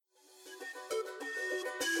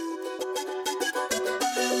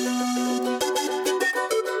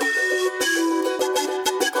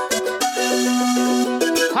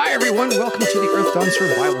Hi, everyone. Welcome to the Earth Dawn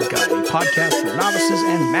Survival Guide, a podcast for novices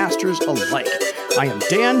and masters alike. I am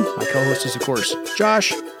Dan. My co-host is, of course,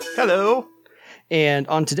 Josh. Hello. And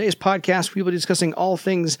on today's podcast, we will be discussing all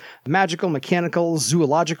things magical, mechanical,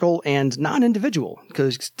 zoological, and non-individual,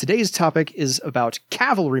 because today's topic is about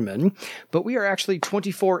cavalrymen, but we are actually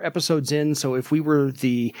 24 episodes in, so if we were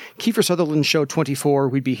the Kiefer Sutherland Show 24,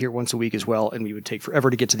 we'd be here once a week as well, and we would take forever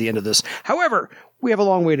to get to the end of this. However, we have a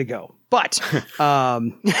long way to go. But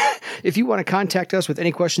if you want to contact us with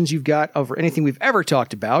any questions you've got over anything we've ever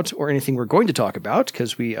talked about or anything we're going to talk about,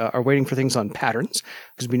 because we are waiting for things on patterns,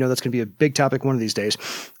 because we know that's going to be a big topic one of these days,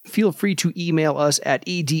 feel free to email us at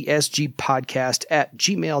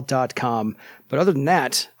edsgpodcast@gmail.com. But other than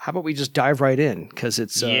that, how about we just dive right in? Because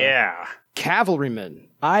it's cavalrymen.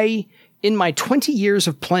 In my 20 years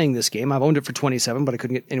of playing this game, I've owned it for 27, but I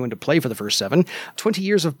couldn't get anyone to play for the first 7. 20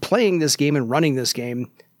 years of playing this game and running this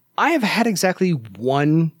game, I have had exactly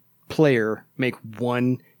one player make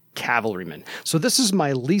one cavalryman. So this is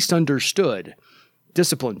my least understood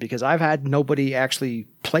discipline because I've had nobody actually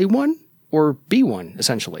play one or be one,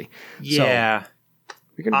 essentially. Yeah. So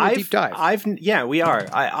we're going to do a deep dive. We are.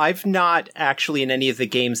 I've not actually in any of the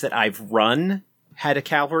games that I've run had a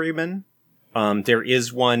cavalryman. There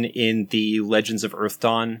is one in the Legends of Earth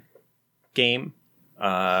Dawn game.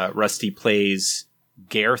 Rusty plays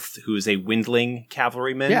Garth, who is a Windling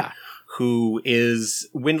cavalryman. Yeah.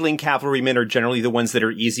 Windling cavalrymen are generally the ones that are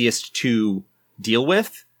easiest to deal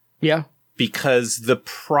with. Yeah. Because the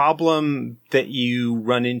problem that you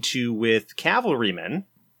run into with cavalrymen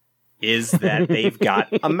is that they've got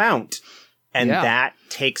a mount. And that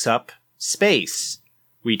takes up space.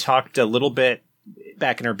 We talked a little bit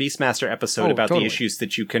back in our Beastmaster episode about the issues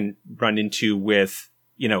that you can run into with,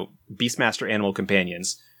 Beastmaster animal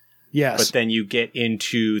companions. Yes. But then you get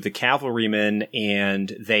into the cavalrymen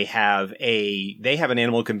and they have an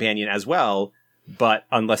animal companion as well, but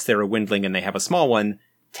unless they're a windling and they have a small one,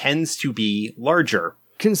 tends to be larger.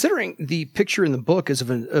 Considering the picture in the book is of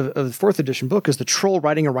the 4th edition book is the troll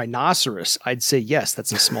riding a rhinoceros, I'd say yes,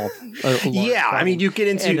 that's a small. Yeah, I mean you get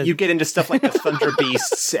into stuff like the Thunder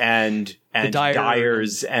Beasts and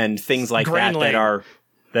Dyers and things like that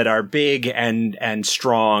are big and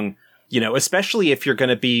strong. Especially if you're going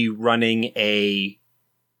to be running a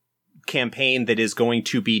campaign that is going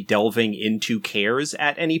to be delving into cares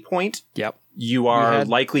at any point. Yep. You are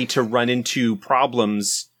likely to run into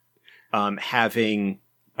problems having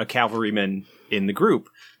a cavalryman in the group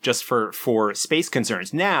just for space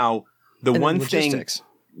concerns. Now, the one thing...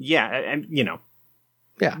 Yeah,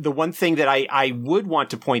 the one thing that I would want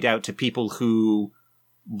to point out to people who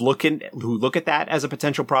look at that as a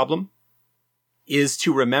potential problem is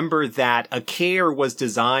to remember that a care was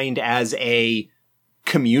designed as a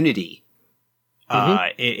community.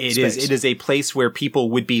 It is a place where people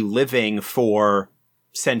would be living for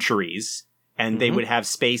centuries, and they would have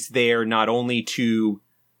space there not only to,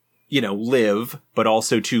 live, but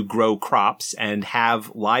also to grow crops and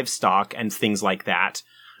have livestock and things like that.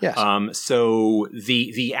 Yes. So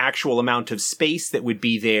the actual amount of space that would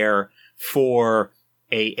be there for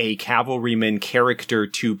a cavalryman character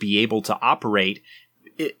to be able to operate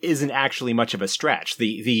isn't actually much of a stretch.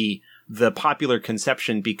 The popular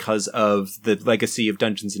conception, because of the legacy of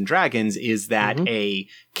Dungeons and Dragons, is that a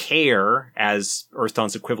care, as Earth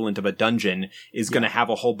Dawn's equivalent of a dungeon, is going to have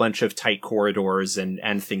a whole bunch of tight corridors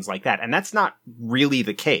and things like that. And that's not really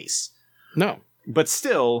the case. No. But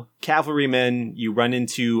still, cavalrymen, you run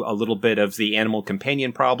into a little bit of the animal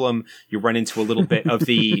companion problem. You run into a little bit of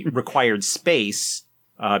the required space,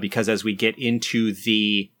 because as we get into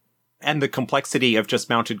the complexity of just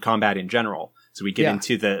mounted combat in general. So we get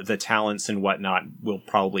into the talents and whatnot, we'll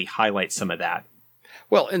probably highlight some of that.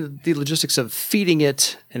 Well, and the logistics of feeding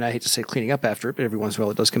it, and I hate to say cleaning up after it, but every once in a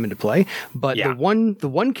while it does come into play. But the one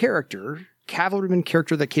cavalryman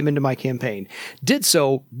character that came into my campaign did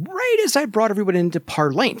so right as I brought everyone into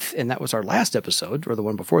par length. And that was our last episode, or the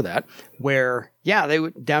one before that, where, they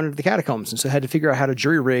went down into the catacombs. And so had to figure out how to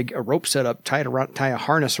jury rig a rope setup, tie a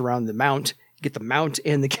harness around the mount, get the mount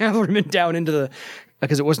and the cavalryman down into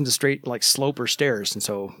because it wasn't a straight slope or stairs. And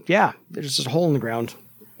so, there's just a hole in the ground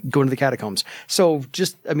going to the catacombs. So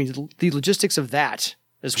the logistics of that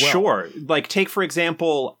as well. Sure. Take, for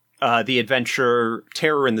example, the adventure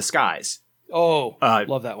Terror in the Skies. Oh,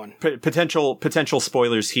 love that one. Potential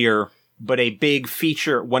spoilers here, but a big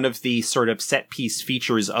feature, one of the sort of set piece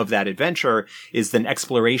features of that adventure is an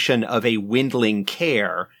exploration of a Windling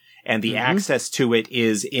care, and the access to it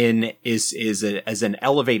is as an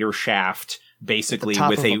elevator shaft, basically at the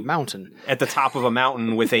top of a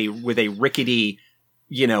mountain with a rickety,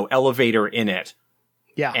 elevator in it.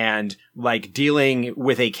 Yeah. And like dealing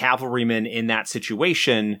with a cavalryman in that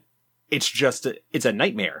situation, it's a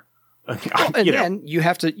nightmare. Well, and then you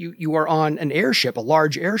have to, you are on an airship, a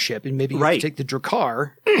large airship, and maybe you have to take the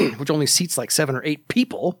Drakkar, which only seats like 7 or 8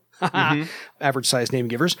 people, average size name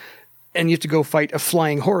givers, and you have to go fight a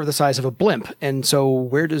flying horror the size of a blimp. And so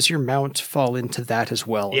where does your mount fall into that as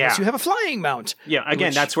well? Yeah. Unless you have a flying mount. Yeah,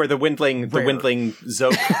 again, that's where the Windling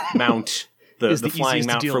Zoke mount, the flying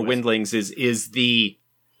mount for Windlings is the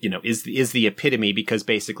epitome, because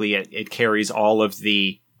basically it carries all of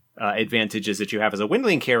the advantages that you have as a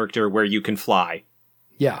Windling character where you can fly.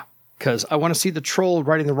 Yeah, because I want to see the troll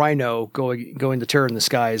riding the rhino going to terror in the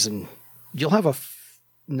skies, and you'll have a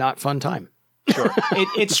not fun time. Sure.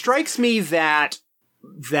 It strikes me that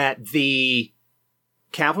the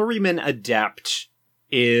Cavalryman Adept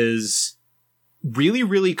is really,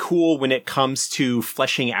 really cool when it comes to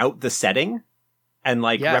fleshing out the setting and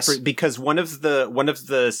like because one of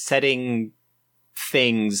the setting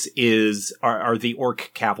things are the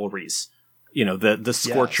orc cavalries, the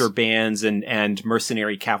Scorcher bands and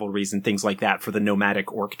mercenary cavalries and things like that for the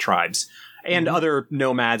nomadic orc tribes. And other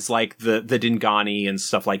nomads like the Dingani and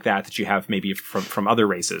stuff like that you have maybe from other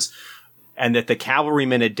races. And that the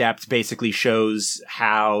Cavalryman Adept basically shows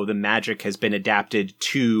how the magic has been adapted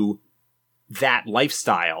to that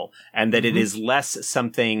lifestyle, and that it is less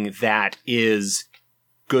something that is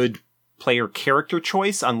good player character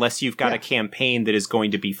choice unless you've got a campaign that is going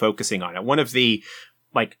to be focusing on it. One of the,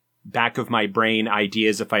 like, back of my brain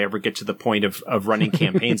ideas, if I ever get to the point of running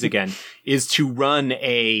campaigns again, is to run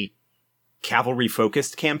a cavalry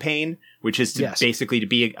focused campaign, which is to basically to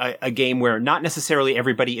be a game where not necessarily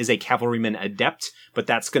everybody is a cavalryman adept, but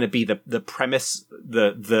that's going to be the premise,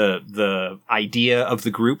 the idea of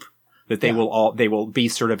the group, that they will be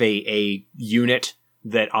sort of a unit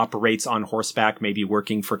that operates on horseback, maybe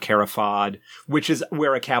working for Carafod, which is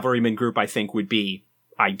where a cavalryman group I think would be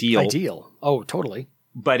ideal. Oh, totally.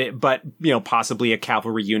 But possibly a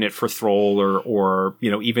cavalry unit for Thrall or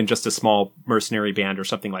even just a small mercenary band or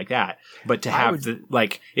something like that. But to have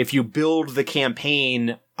if you build the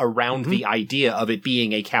campaign around the idea of it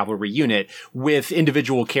being a cavalry unit with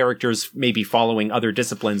individual characters maybe following other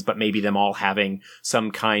disciplines, but maybe them all having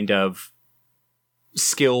some kind of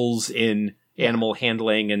skills in animal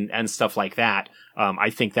handling and stuff like that. I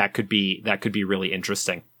think that could be really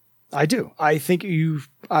interesting. I do. I think you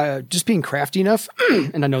just being crafty enough,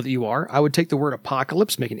 and I know that you are, I would take the word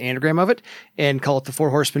apocalypse, make an anagram of it, and call it the 4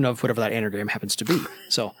 horsemen of whatever that anagram happens to be.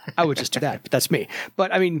 So I would just do that, but that's me.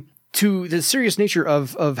 But I mean, to the serious nature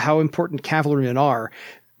of how important cavalrymen are,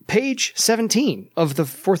 page 17 of the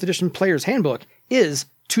 4th edition Player's Handbook is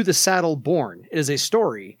To the Saddle Born. It is a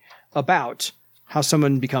story about how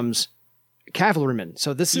someone becomes a cavalryman.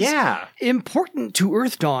 So this is important to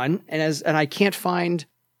Earth Dawn, and I can't find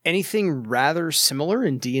anything rather similar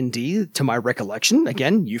in D&D to my recollection.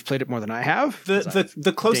 Again, you've played it more than I have.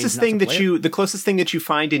 The closest thing that you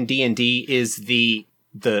find in D&D is the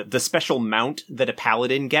special mount that a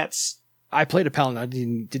paladin gets. I played a paladin. I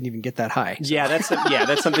didn't even get that high. So. Yeah, that's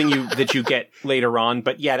something that you get later on.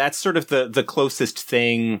 But yeah, that's sort of the closest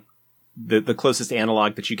thing, the closest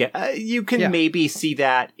analog that you get. You can maybe see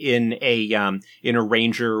that in a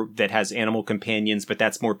ranger that has animal companions, but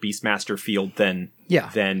that's more Beastmaster field than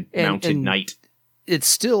mounted knight. It's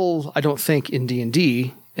still, I don't think, in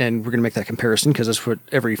D&D, and we're going to make that comparison because that's what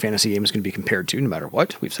every fantasy game is going to be compared to, no matter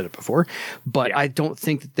what. We've said it before. But I don't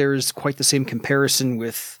think that there's quite the same comparison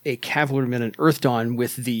with a cavalryman in Earth Dawn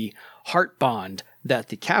with the heart bond that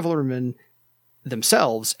the cavalrymen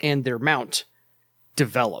themselves and their mount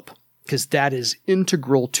develop, because that is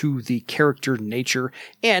integral to the character nature.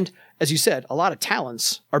 And, as you said, a lot of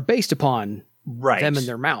talents are based upon them and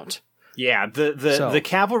their mount. Yeah, the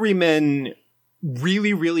cavalryman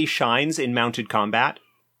really, really shines in mounted combat,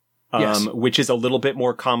 which is a little bit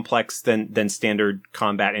more complex than standard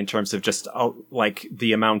combat in terms of just like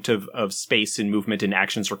the amount of space and movement and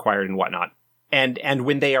actions required and whatnot. And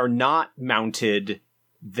when they are not mounted,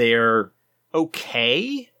 they're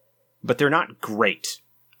okay, but they're not great.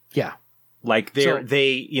 Yeah. Like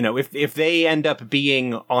if they end up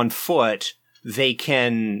being on foot, they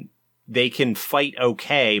can fight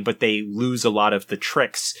okay, but they lose a lot of the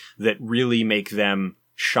tricks that really make them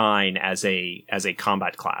shine as a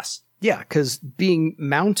combat class. Yeah, because being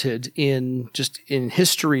mounted in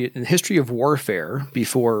history of warfare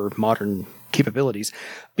before modern capabilities,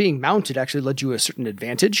 being mounted actually led you a certain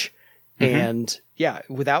advantage. Mm-hmm. And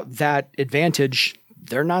without that advantage,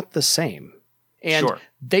 they're not the same. And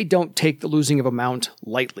they don't take the losing of a mount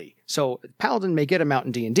lightly. So Paladin may get a mount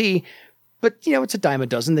in D&D, But, it's a dime a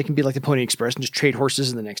dozen. They can be like the Pony Express and just trade horses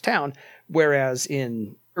in the next town. Whereas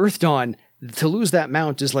in Earth Dawn, to lose that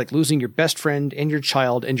mount is like losing your best friend and your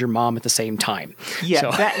child and your mom at the same time. Yeah, so.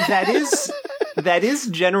 that is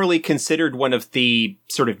generally considered one of the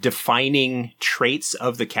sort of defining traits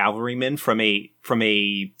of the cavalryman from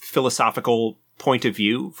a philosophical point of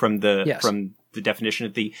view, from the definition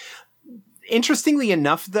of the. Interestingly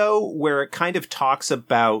enough, though, where it kind of talks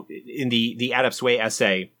about in the Adept's Way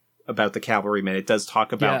essay about the cavalryman, it does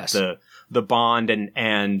talk about the bond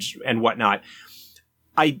and whatnot.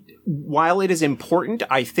 While it is important,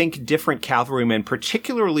 I think different cavalrymen,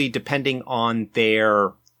 particularly depending on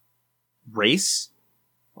their race,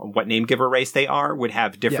 what name giver race they are, would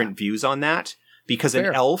have different views on that. Because an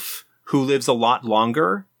elf who lives a lot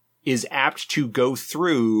longer is apt to go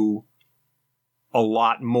through a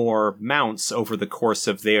lot more mounts over the course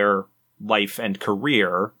of their life and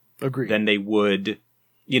career than they would,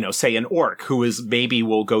 say an orc who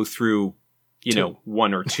will go through,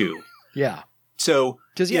 one or two. Yeah. So,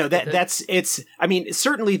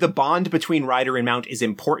 certainly the bond between rider and mount is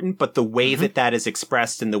important, but the way that is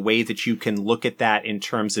expressed and the way that you can look at that in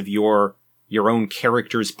terms of your own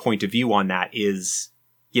character's point of view on that is,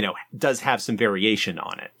 does have some variation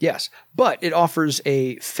on it. Yes, but it offers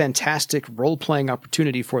a fantastic role-playing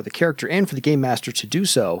opportunity for the character and for the game master to do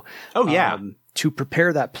so. Oh, yeah. To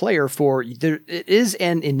prepare that player for, it is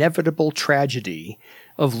an inevitable tragedy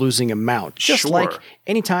of losing a mount. Just like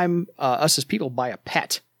anytime us as people buy a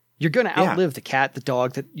pet, you're going to outlive the cat, the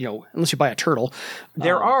dog, unless you buy a turtle.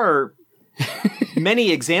 There are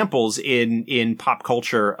many examples in pop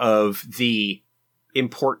culture of the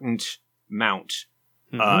important mount,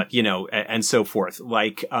 and so forth.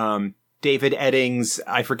 Like David Eddings,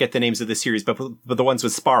 I forget the names of the series, but the ones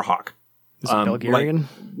with Sparhawk. Is it Belgarian?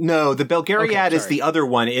 No, the Belgariad is the other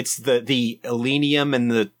one. It's the Elenium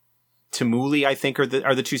and the Tamuli, I think, are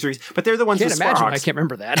the two series, but they're the ones with Sparhawks. I can't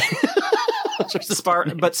remember that.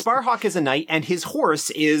 But Sparhawk is a knight, and his horse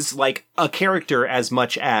is like a character as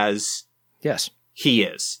much as he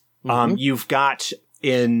is. You've got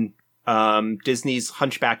in Disney's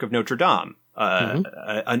Hunchback of Notre Dame,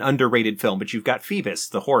 an underrated film, but you've got Phoebus,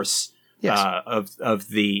 the horse of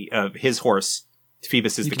his horse.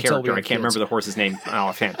 Phoebus is the character. I can't remember the horse's name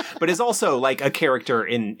offhand, but is also like a character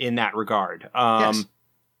in that regard.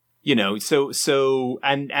 So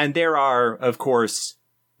there are, of course,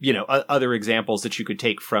 other examples that you could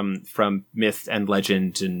take from myth and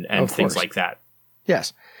legend and things like that.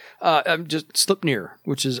 Yes. Just Sleipnir,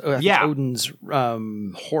 which is Odin's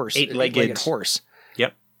horse, eight-legged horse.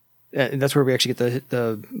 Yep. And that's where we actually get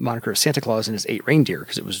the moniker of Santa Claus and his 8 reindeer,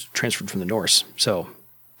 because it was transferred from the Norse. So,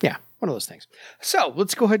 yeah. One of those things. So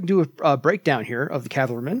let's go ahead and do a breakdown here of the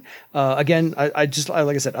cavalryman. Again, I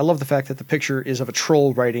like I said, I love the fact that the picture is of a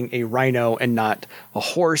troll riding a rhino and not a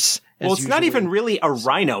horse. Well, it's not even really a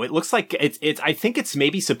rhino. It looks like it's. I think it's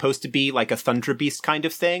maybe supposed to be like a Thunderbeast kind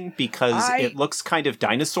of thing because it looks kind of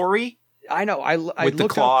dinosaur-y. I know. I with the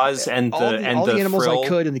claws and all the animals frill. I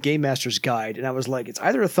could in the Game Master's Guide, and I was like, it's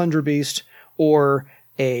either a Thunderbeast or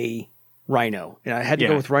a rhino, and I had to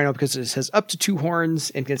go with rhino because it has up to 2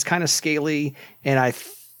 horns and it's kind of scaly, and I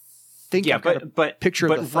think but picture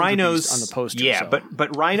of the rhinos on the poster. Yeah, so.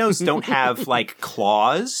 but rhinos don't have like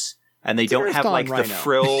claws, and they don't have like rhino. The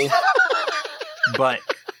frill. but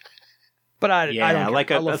I don't like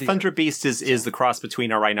a Thunderbeast is the cross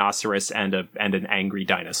between a rhinoceros and an angry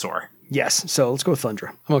dinosaur. Yes, so let's go with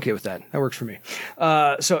Thundra. I'm okay with that. That works for me.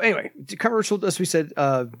 So anyway, the cover ritual, as we said,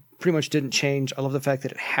 pretty much didn't change. I love the fact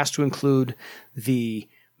that it has to include the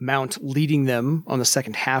mount leading them on the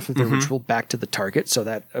second half of the ritual back to the target. So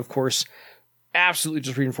that, of course, absolutely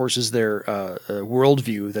just reinforces their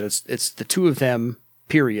worldview that it's the two of them,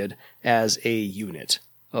 period, as a unit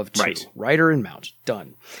of 2. Right. Rider and mount.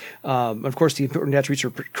 Done. Of course, the important attributes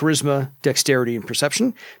are charisma, dexterity, and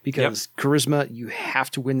perception, because charisma, you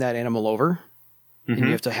have to win that animal over, and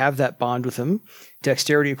you have to have that bond with him.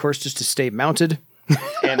 Dexterity, of course, just to stay mounted.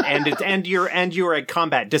 and you're a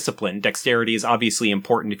combat discipline. Dexterity is obviously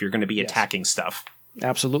important if you're going to be attacking stuff.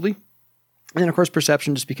 Absolutely. And then, of course,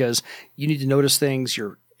 perception, just because you need to notice things.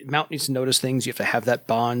 Your mount needs to notice things. You have to have that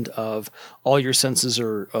bond of all your senses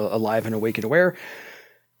are alive and awake and aware.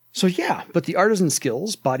 So yeah, but the artisan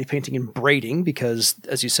skills, body painting and braiding, because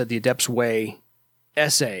as you said, the Adept's Way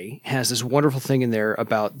essay has this wonderful thing in there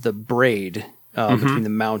about the braid between the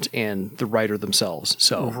mount and the rider themselves.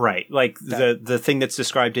 So right, like the thing that's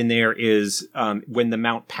described in there is when the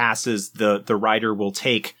mount passes, the rider will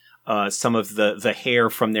take some of the hair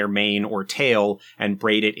from their mane or tail and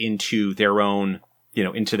braid it into their own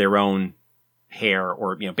hair,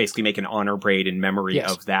 or basically make an honor braid in memory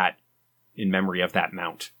of that memory of that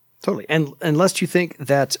mount. Totally. And unless you think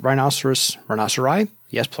that rhinoceri,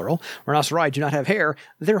 yes, plural, rhinoceri do not have hair,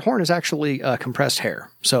 their horn is actually compressed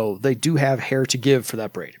hair. So they do have hair to give for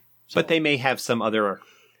that braid. So, but they may have some other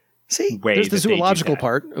way. There's the zoological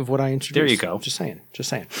part of what I introduced. There you go. Just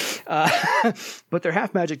saying. But their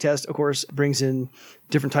half magic test, of course, brings in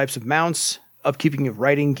different types of mounts, upkeeping of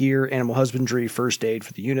riding gear, animal husbandry, first aid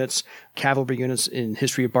for the units, cavalry units in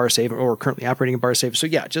history of Barshaven or currently operating in Barshaven. So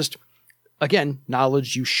yeah, just... Again,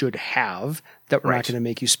 knowledge you should have that we're not going to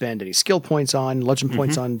make you spend any skill points on, legend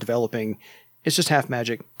points on developing. It's just half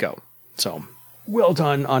magic, go. So, well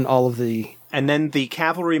done on all of the... And then the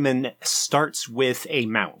cavalryman starts with a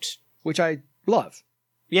mount. Which I love.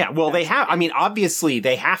 Yeah, well, they have... I mean, obviously,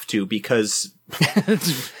 they have to because...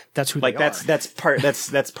 that's who they are.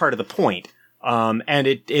 That's part of the point. And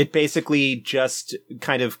it basically just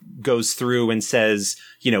kind of goes through and says,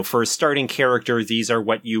 for a starting character, these are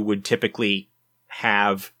what you would typically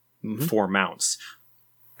have for mounts.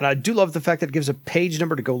 And I do love the fact that it gives a page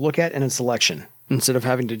number to go look at and a selection instead of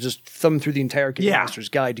having to just thumb through the entire Game Master's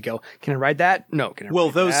Guide to go, can I ride that? No. Can I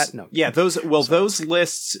ride that? No. Yeah, those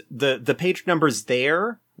lists, the page numbers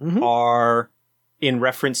there are in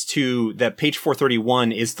reference to that page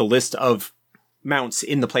 431 is the list of mounts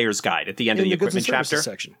in the player's guide at the end of the equipment chapter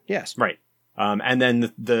section. Yes. Right. And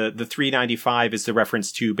then the 395 is the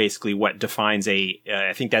reference to basically what defines I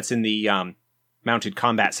think that's in the mounted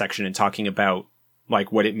combat section and talking about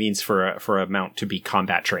like what it means for a mount to be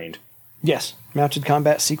combat trained. Yes. Mounted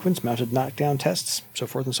combat sequence, mounted knockdown tests, so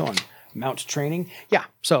forth and so on. Mount training. Yeah.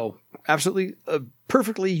 So absolutely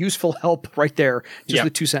perfectly useful help right there. Just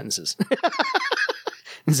with 2 sentences.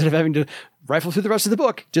 Instead of having to rifle through the rest of the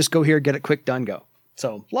book, just go here, get it quick, done, go.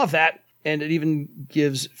 So, love that. And it even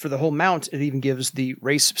gives, for the whole mount, it even gives the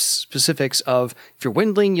race specifics of, if you're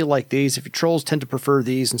Windling, you like these. If your Trolls tend to prefer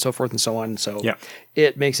these, and so forth and so on. So,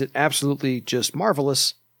 it makes it absolutely just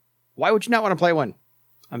marvelous. Why would you not want to play one?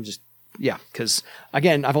 Because,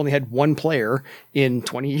 again, I've only had one player in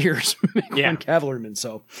 20 years one cavalryman,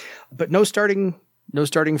 so. But no starting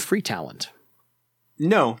free talent.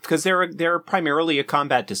 No, because they're primarily a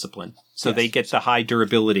combat discipline, so they get the high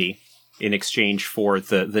durability in exchange for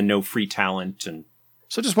the no free talent. And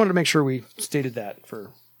so just wanted to make sure we stated that for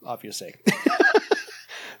obvious sake.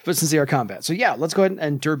 But since they are combat. So yeah, let's go ahead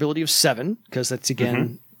and durability of 7, because that's,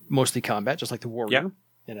 again, mostly combat, just like the warrior.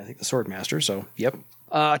 And I think the swordmaster, so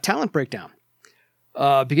talent breakdown.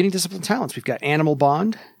 Beginning discipline talents, we've got animal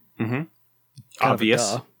bond.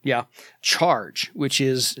 Obvious. Yeah. Charge, which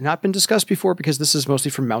has not been discussed before because this is mostly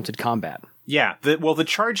for mounted combat. Yeah. The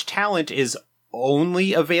charge talent is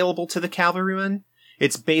only available to the cavalryman.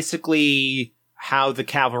 It's basically how the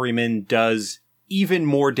cavalryman does even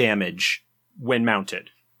more damage when mounted.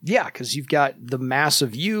 Yeah, because you've got the mass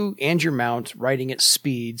of you and your mount riding at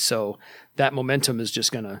speed, so that momentum is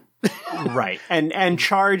just going to... Right. And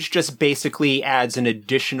charge just basically adds an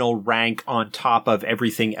additional rank on top of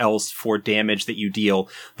everything else for damage that you deal.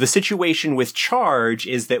 The situation with charge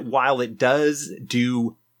is that while it does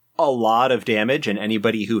do a lot of damage, and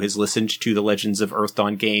anybody who has listened to the Legends of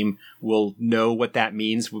Earthdawn game will know what that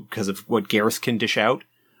means because of what Gareth can dish out.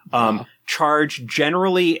 Charge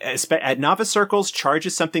generally, at novice circles, charge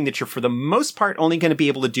is something that you're for the most part only going to be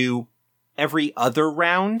able to do every other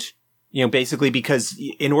round. Basically because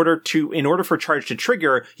in order for charge to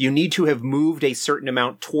trigger, you need to have moved a certain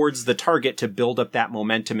amount towards the target to build up that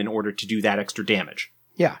momentum in order to do that extra damage.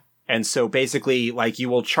 Yeah. And so basically, like, you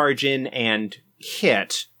will charge in and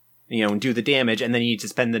hit, and do the damage, and then you need to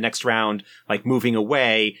spend the next round, like, moving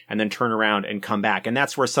away, and then turn around and come back. And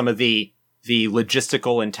that's where some of the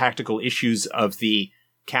logistical and tactical issues of the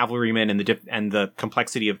cavalryman and the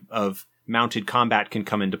complexity of mounted combat can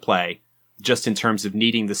come into play. Just in terms of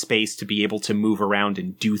needing the space to be able to move around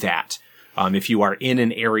and do that. If you are in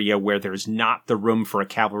an area where there's not the room for a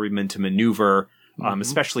cavalryman to maneuver,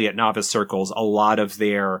 especially at novice circles, a lot of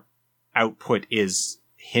their output is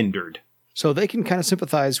hindered. So they can kind of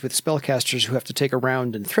sympathize with spellcasters who have to take a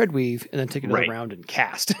round and threadweave and then take another round and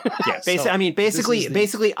cast. Yeah,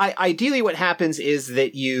 basically, ideally what happens is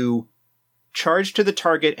that you charge to the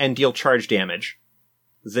target and deal charge damage.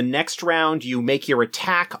 The next round, you make your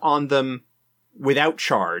attack on them without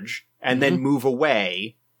charge, and then move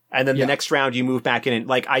away. And then the next round, you move back in. And,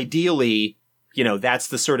 like, ideally, that's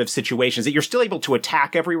the sort of situations that you're still able to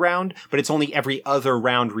attack every round, but it's only every other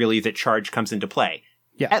round, really, that charge comes into play.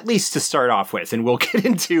 Yeah. At least to start off with, and we'll get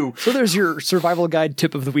into... So there's your survival guide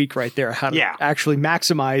tip of the week right there, how to actually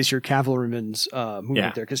maximize your cavalryman's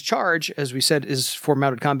movement there. Because charge, as we said, is for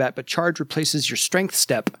mounted combat, but charge replaces your strength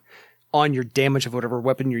step on your damage of whatever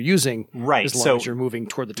weapon you're using. Right. As long as you're moving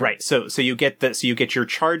toward the target. Right. So you get your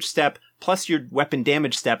charge step plus your weapon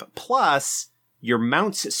damage step plus your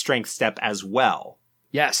mount's strength step as well.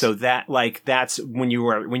 Yes. So that's when you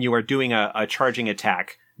are doing a charging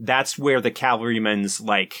attack, that's where the cavalryman's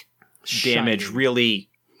damage really,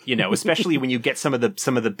 especially when you get some of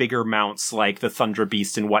the bigger mounts like the Thundra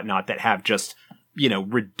Beast and whatnot that have just,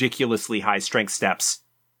 ridiculously high strength steps.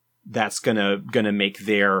 That's gonna make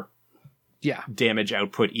their damage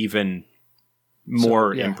output even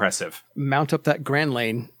more impressive. Mount up that Grand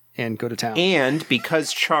Lane and go to town. And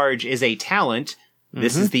because charge is a talent,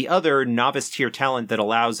 this is the other novice tier talent that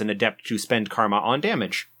allows an adept to spend karma on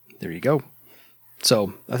damage. There you go.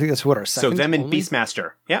 So I think that's what our second. So them and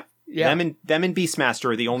Beastmaster. Yep. Yeah. Them and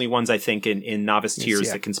Beastmaster are the only ones I think in novice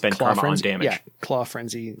tiers that can spend karma on damage. Yeah. Claw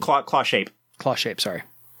Frenzy. Claw Shape. Claw Shape, sorry.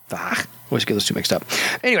 Always get those two mixed up.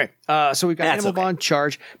 Anyway, so we've got Animal Bond,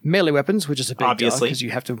 Charge, melee weapons, which is a big deal because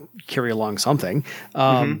you have to carry along something.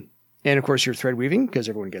 And of course your thread weaving because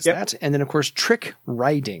everyone gets that. And then of course trick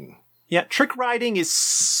riding. Yeah, trick riding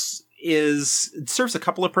serves a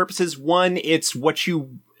couple of purposes. One, it's what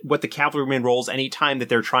the cavalryman rolls anytime that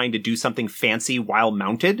they're trying to do something fancy while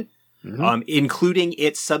mounted, including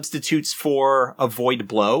it substitutes for avoid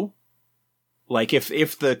blow. Like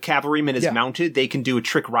if the cavalryman is mounted, they can do a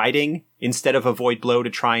trick riding instead of avoid blow to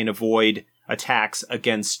try and avoid attacks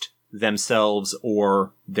against themselves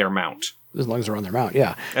or their mount. As long as they're on their mount,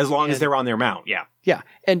 yeah. As long as they're on their mount, yeah. Yeah,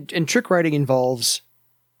 and trick riding involves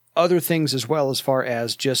other things as well, as far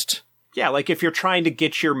as just... Yeah, like if you're trying to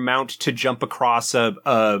get your mount to jump across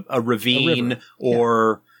a ravine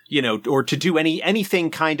or, or to do anything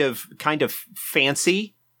kind of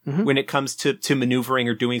fancy when it comes to maneuvering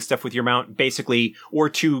or doing stuff with your mount, basically, or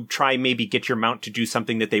to try maybe get your mount to do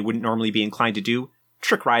something that they wouldn't normally be inclined to do.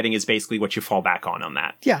 Trick riding is basically what you fall back on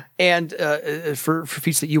that. Yeah, and for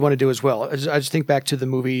feats that you want to do as well. I just think back to the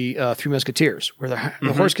movie Three Musketeers, where the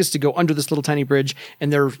horse gets to go under this little tiny bridge,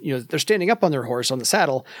 and they're standing up on their horse on the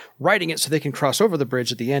saddle, riding it so they can cross over the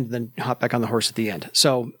bridge at the end, and then hop back on the horse at the end.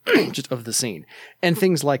 So just of the scene and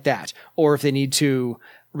things like that. Or if they need to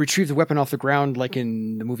retrieve the weapon off the ground, like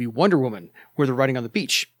in the movie Wonder Woman, where they're riding on the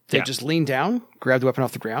beach, they just lean down, grab the weapon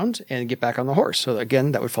off the ground, and get back on the horse. So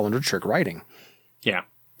again, that would fall under trick riding. Yeah.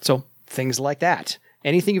 So things like that.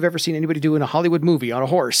 Anything you've ever seen anybody do in a Hollywood movie on a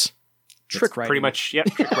horse, trick riding. Pretty much,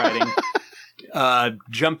 trick riding.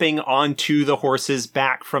 Jumping onto the horse's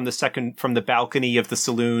back from the balcony of the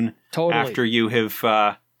saloon after you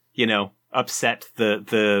have, upset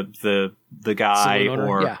the guy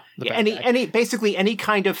or basically any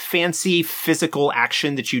kind of fancy physical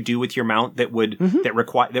action that you do with your mount that would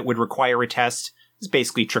require a test is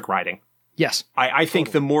basically trick riding. Yes. I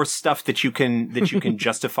think the more stuff that you can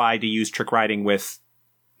justify to use trick riding with,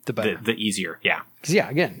 the better. The easier. Yeah. Because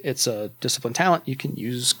again, it's a discipline talent. You can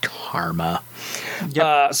use karma.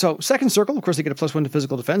 Yep. So second circle, of course, they get a +1 to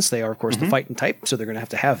physical defense. They are, of course, the fighting type, so they're going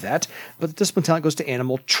to have that. But the discipline talent goes to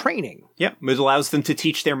animal training. Yep. It allows them to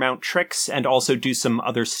teach their mount tricks and also do some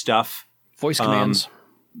other stuff. Voice commands.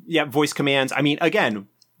 Voice commands. I mean, again,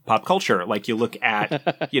 pop culture. Like you look at,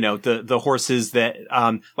 the horses that,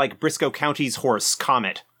 like Briscoe County's horse,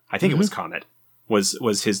 Comet. I think it was Comet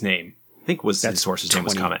was his name. I think his horse's name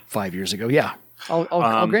was Comet. 5 years ago. Yeah.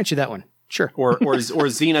 I'll grant you that one. Sure. or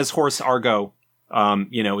Xena's horse Argo,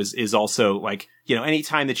 is also like,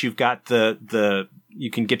 anytime that you've got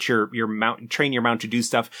you can get your mount, train your mount to do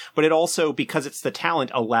stuff, but it also, because it's the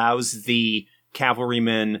talent, allows the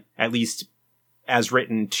cavalryman, at least as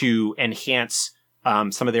written, to enhance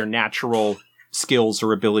some of their natural skills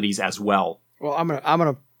or abilities as well. Well, I'm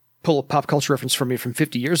gonna pull a pop culture reference from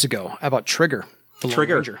 50 years ago. How about Trigger?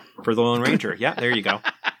 Trigger for the Lone Ranger. Yeah, there you go.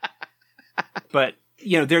 But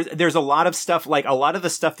there's a lot of stuff, like a lot of the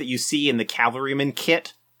stuff that you see in the cavalryman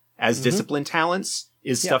kit as discipline talents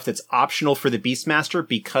is stuff that's optional for the Beastmaster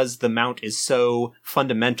because the mount is so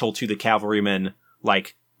fundamental to the cavalryman.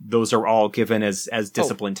 Like those are all given as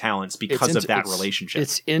discipline talents because of that relationship.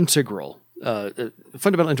 It's integral.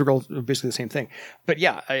 Fundamental integral, basically the same thing. But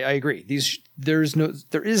yeah, I agree. There is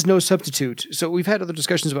no substitute. So we've had other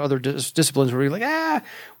discussions about other disciplines where we're like,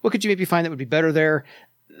 what could you maybe find that would be better there?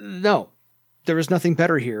 No, there is nothing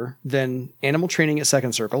better here than animal training at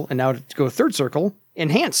second circle, and now to go third circle,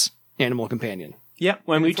 enhance animal companion. Yeah,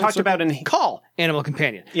 when we talked about call animal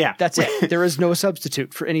companion. Yeah, that's it. There is no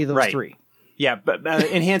substitute for any of those three. Yeah, but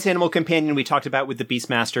Enhanced Animal Companion we talked about with the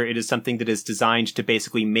Beastmaster, it is something that is designed to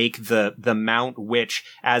basically make the mount which,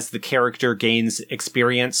 as the character gains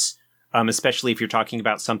experience, especially if you're talking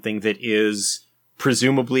about something that is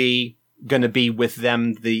presumably going to be with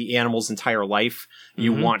them the animal's entire life.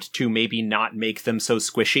 You want to maybe not make them so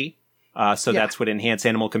squishy. That's what Enhance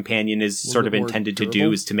Animal Companion is sort of intended to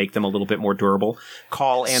do, is to make them a little bit more durable.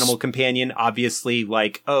 Call Animal Companion, obviously,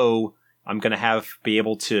 like, oh, I'm going to be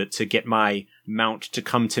able to get my mount to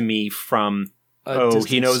come to me from, distance.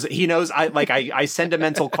 he knows, I send a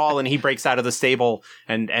mental call and he breaks out of the stable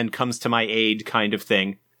and comes to my aid kind of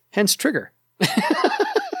thing. Hence Trigger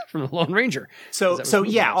from the Lone Ranger. So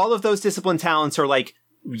all of those discipline talents are like,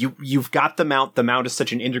 you've got the mount. The mount is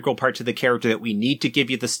such an integral part to the character that we need to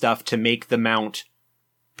give you the stuff to make the mount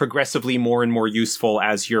progressively more and more useful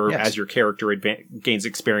as your character gains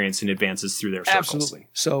experience and advances through their circles. Absolutely.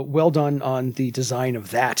 So well done on the design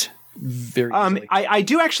of that. Very easily. I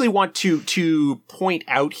do actually want to point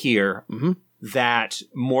out here that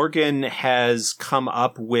Morgan has come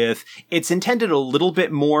up with, it's intended a little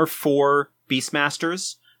bit more for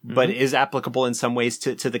Beastmasters, but is applicable in some ways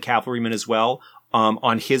to the Cavalrymen as well.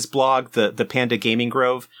 On his blog, the Panda Gaming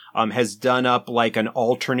Grove, has done up like an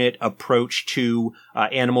alternate approach to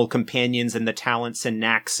animal companions and the talents and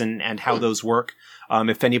knacks and how those work.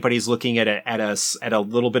 If anybody's looking at a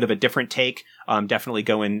little bit of a different take, definitely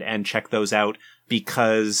go in and check those out,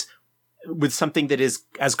 because with something that is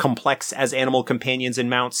as complex as animal companions and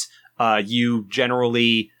mounts,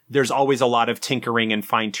 there's always a lot of tinkering and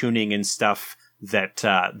fine tuning and stuff that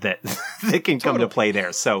can come to play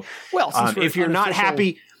there. So, if you're not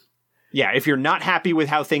happy, if you're not happy with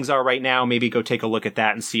how things are right now, maybe go take a look at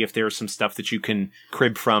that and see if there's some stuff that you can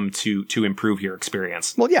crib from to improve your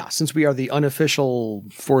experience. Well, yeah, since we are the unofficial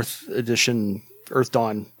 4th edition Earth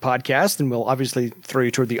Dawn podcast, then we'll obviously throw you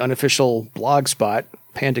toward the unofficial blog spot,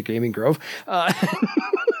 Panda Gaming Grove,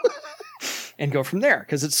 and go from there,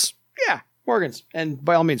 because it's, Morgan's. And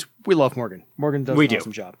by all means, we love Morgan. Morgan does an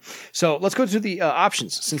awesome job. So let's go to the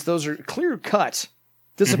options, since those are clear-cut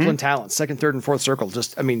discipline talents, 2nd, 3rd, and 4th circle.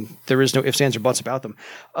 There is no ifs, ands, or buts about them.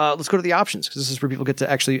 Let's go to the options, because this is where people get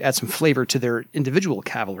to actually add some flavor to their individual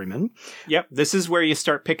cavalrymen. Yep, this is where you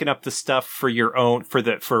start picking up the stuff for your own,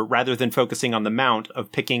 for rather than focusing on the mount,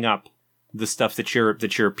 of picking up the stuff that your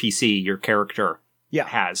PC, your character,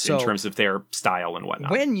 has in terms of their style and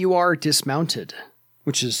whatnot. When you are dismounted,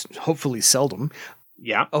 which is hopefully seldom.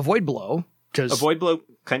 Yeah. Avoid blow. Avoid blow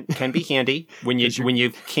can be handy when you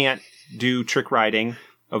can't do trick riding.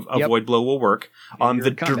 Avoid blow will work.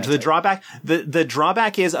 The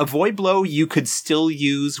drawback is avoid blow you could still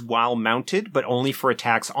use while mounted, but only for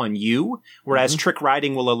attacks on you. Whereas trick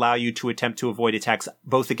riding will allow you to attempt to avoid attacks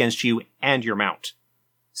both against you and your mount.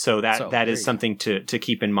 So that is something to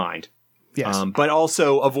keep in mind. Yes. But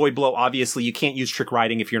also avoid blow. Obviously, you can't use trick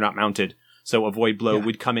riding if you're not mounted. So avoid blow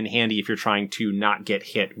would come in handy if you're trying to not get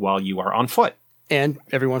hit while you are on foot. And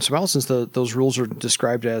every once in a while, since those rules are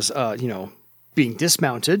described as, being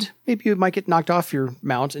dismounted, maybe you might get knocked off your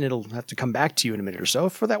mount and it'll have to come back to you in a minute or so.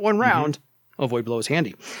 For that one round, avoid blow is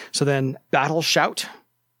handy. So then battle shout.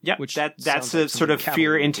 Yeah, that's a sort of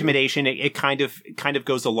fear intimidation. It kind of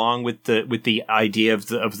goes along with the idea of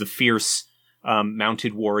the fierce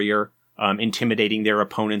mounted warrior intimidating their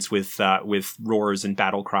opponents with roars and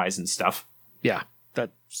battle cries and stuff. Yeah,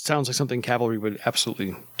 that sounds like something cavalry would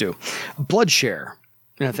absolutely do. Blood share,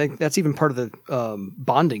 and I think that's even part of the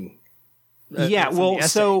bonding.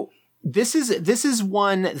 So this is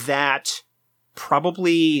one that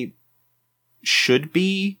probably should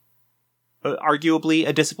be arguably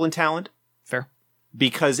a discipline talent. Fair.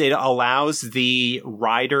 Because it allows the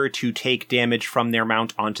rider to take damage from their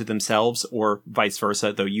mount onto themselves, or vice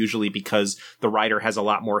versa, though usually because the rider has a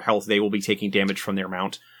lot more health, they will be taking damage from their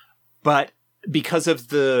mount. But because of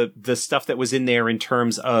the stuff that was in there in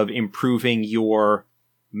terms of improving your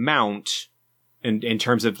mount, in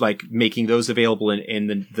terms of like making those available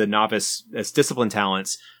in the novice as discipline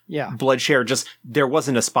talents, Bloodshare there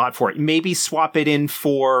wasn't a spot for it. Maybe swap it in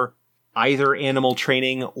for either animal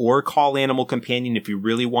training or call animal companion if you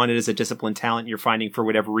really want it as a discipline talent. You're finding for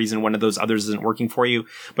whatever reason one of those others isn't working for you.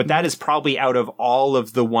 But that is probably out of all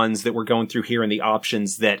of the ones that we're going through here in the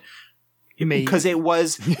options that, because it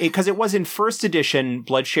was in first edition,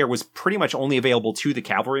 Bloodshare was pretty much only available to the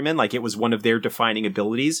cavalrymen. Like it was one of their defining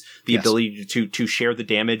abilities, the ability to share the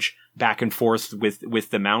damage back and forth with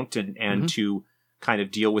the mount and to kind of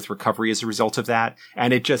deal with recovery as a result of that.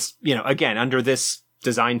 And it just, again, under this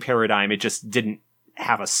design paradigm, it just didn't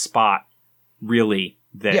have a spot really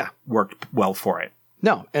that worked well for it.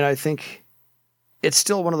 No, and I think it's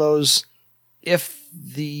still one of those, if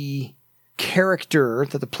the character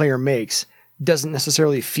that the player makes doesn't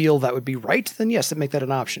necessarily feel that would be right, then yes, make that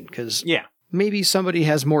an option. Because maybe somebody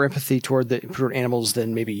has more empathy toward animals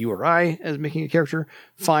than maybe you or I as making a character.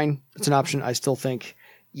 Fine, it's an option. I still think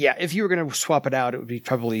Yeah, if you were going to swap it out, it would be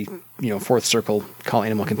probably, fourth circle, call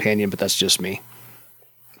animal companion, but that's just me.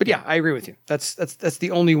 But yeah, I agree with you. That's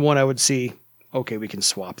the only one I would see. Okay, we can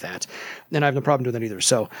swap that. And I have no problem doing that either.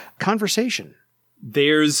 So, conversation.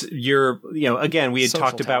 There's your, again, we had social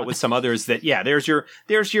talked about talent. with some others that, there's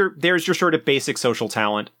your sort of basic social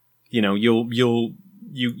talent.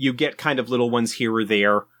 You get kind of little ones here or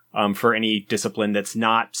there, for any discipline that's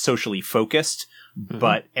not socially focused,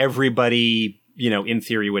 but everybody, in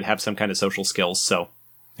theory would have some kind of social skills. So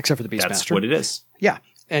except for the Beastmaster. That's what it is. Yeah.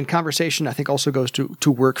 And conversation, I think, also goes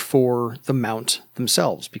to work for the mount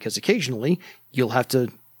themselves, because occasionally you'll have to,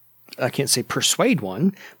 I can't say persuade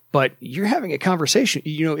one, but you're having a conversation.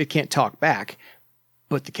 It can't talk back,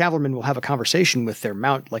 but the cavalryman will have a conversation with their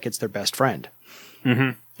mount like it's their best friend.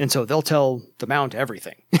 Mm-hmm. And so they'll tell the mount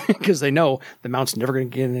everything because they know the mount's never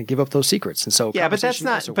going to give up those secrets. And so but that's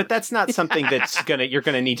not something that's you're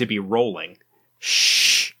going to need to be rolling.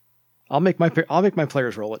 Shh. I'll make my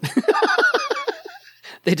players roll it.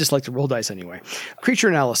 They just like to roll dice anyway. Creature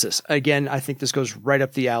analysis. Again, I think this goes right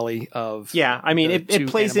up the alley of. Yeah, I mean, it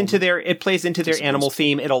plays into their animal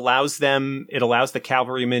theme. It allows the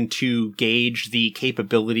cavalrymen to gauge the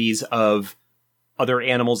capabilities of other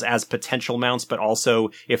animals as potential mounts, but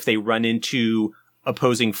also if they run into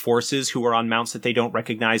opposing forces who are on mounts that they don't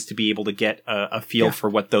recognize, to be able to get a feel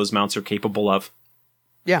for what those mounts are capable of.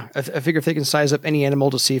 Yeah, I figure if they can size up any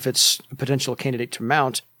animal to see if it's a potential candidate to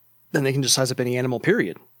mount, then they can just size up any animal,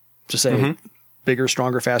 period. To say bigger,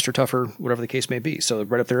 stronger, faster, tougher, whatever the case may be. So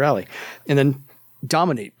right up their alley. And then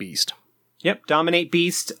dominate beast. Yep, dominate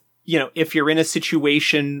beast. If you're in a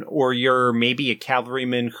situation or you're maybe a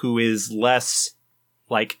cavalryman who is less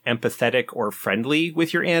like empathetic or friendly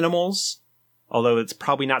with your animals, although it's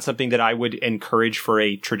probably not something that I would encourage for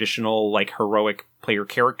a traditional like heroic player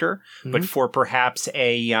character, but for perhaps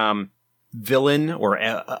a villain or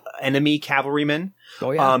enemy cavalryman.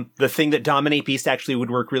 Oh, yeah. The thing that Dominate Beast actually would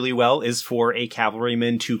work really well is for a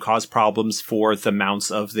cavalryman to cause problems for the mounts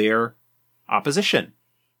of their opposition.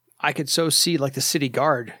 I could so see like the city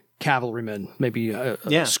guard cavalryman, maybe a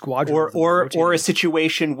squadron. Or a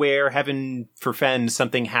situation where, heaven forfend,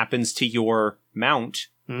 something happens to your mount,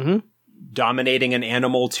 dominating an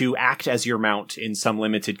animal to act as your mount in some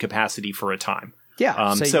limited capacity for a time.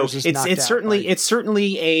 Yeah. So it's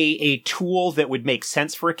certainly a tool that would make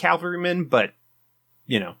sense for a cavalryman, but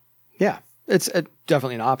yeah, it's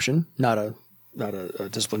definitely an option, not a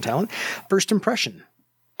discipline talent. First impression,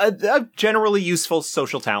 a generally useful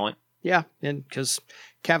social talent. Yeah, and because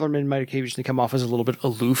cavalrymen might occasionally come off as a little bit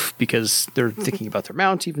aloof because they're thinking about their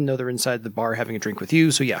mount, even though they're inside the bar having a drink with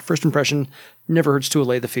you. So yeah, first impression never hurts to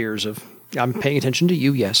allay the fears of I'm paying attention to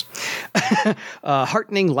you. Yes,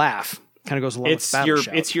 heartening laugh. Kind of goes along with Battle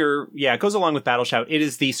Shout. It goes along with Battle Shout. It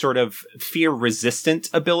is the sort of fear-resistant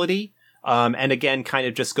ability. And again, kind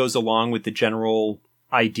of just goes along with the general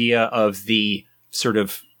idea of the sort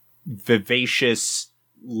of vivacious,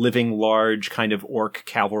 living large kind of orc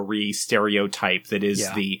cavalry stereotype that is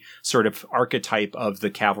the sort of archetype of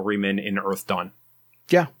the cavalryman in Earthdawn.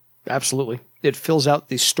 Yeah, absolutely. It fills out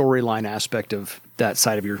the storyline aspect of that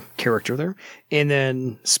side of your character there. And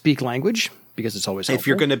then speak language, because it's always helpful. If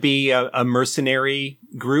you're going to be a mercenary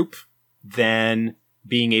group, then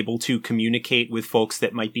being able to communicate with folks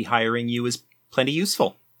that might be hiring you is plenty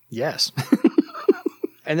useful. Yes.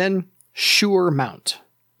 And then Sure Mount.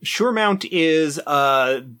 Sure Mount is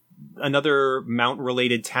another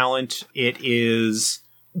mount-related talent. It is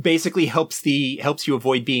basically helps you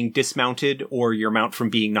avoid being dismounted or your mount from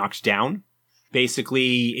being knocked down.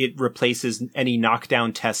 Basically, it replaces any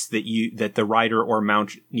knockdown tests that the rider or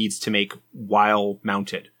mount needs to make while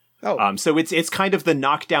mounted. Oh, so it's kind of the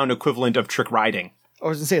knockdown equivalent of trick riding. I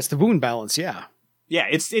was gonna say it's the wound balance. Yeah. Yeah,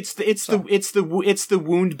 it's the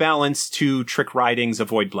wound balance to trick riding's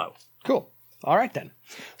avoid blow. Cool. All right then.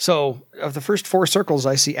 So of the first 4 circles,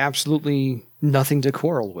 I see absolutely nothing to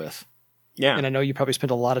quarrel with. Yeah. And I know you probably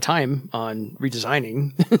spent a lot of time on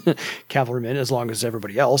redesigning cavalrymen as long as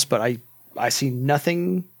everybody else, but I see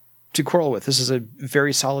nothing to quarrel with. This is a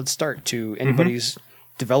very solid start to anybody's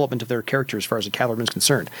development of their character as far as a cavalryman's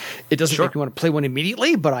concerned. It doesn't make me want to play one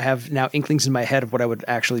immediately, but I have now inklings in my head of what I would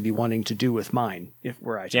actually be wanting to do with mine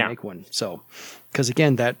were I to make one. So, because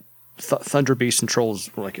again, that Thunder Beast and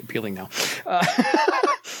Trolls were like appealing now.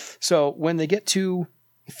 So when they get to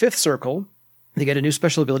 5th circle, they get a new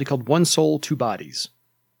special ability called One Soul, Two Bodies.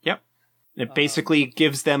 Yep. It basically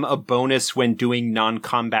gives them a bonus when doing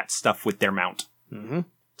non-combat stuff with their mount. Mm-hmm.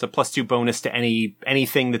 It's a +2 bonus to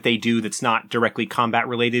anything that they do that's not directly combat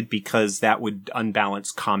related, because that would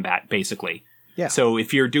unbalance combat, basically. Yeah. So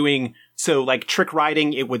if you're doing So like trick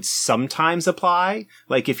riding, it would sometimes apply.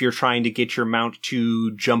 Like if you're trying to get your mount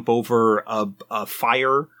to jump over a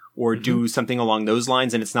fire or do something along those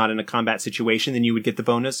lines and it's not in a combat situation, then you would get the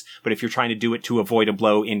bonus. But if you're trying to do it to avoid a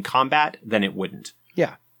blow in combat, then it wouldn't.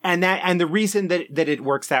 Yeah. And the reason that it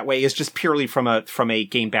works that way is just purely from a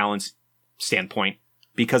game balance standpoint.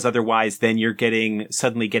 Because otherwise then you're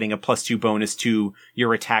suddenly getting a +2 bonus to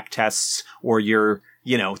your attack tests or your,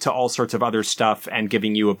 to all sorts of other stuff and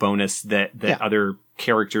giving you a bonus that other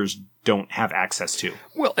characters don't have access to.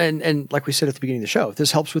 Well, and like we said at the beginning of the show,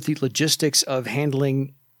 this helps with the logistics of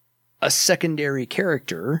handling a secondary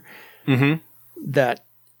character that,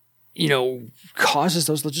 causes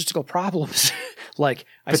those logistical problems. Like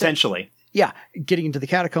potentially. Getting into the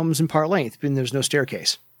catacombs in Parlength, and there's no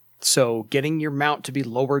staircase. So getting your mount to be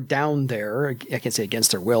lowered down there, I can't say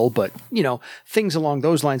against their will, but, things along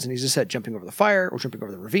those lines. And as I said, jumping over the fire or jumping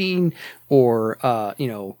over the ravine or,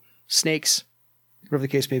 snakes, whatever the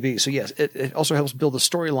case may be. So yes, it also helps build a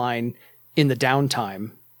storyline in the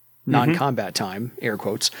downtime, non-combat time, air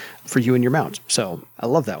quotes, for you and your mount. So I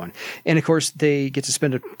love that one. And of course, they get to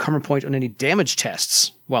spend a karma point on any damage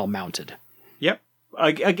tests while mounted. Yep.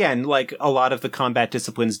 Again, like a lot of the combat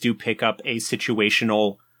disciplines do pick up a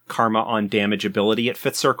situational karma on damage ability at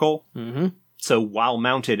 5th Circle. Mm-hmm. So while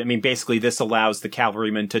mounted, basically this allows the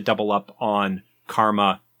cavalrymen to double up on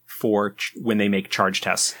karma for when they make charge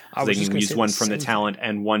tests. So they can use one from the talent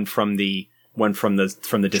and one from the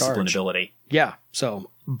discipline ability. Yeah. So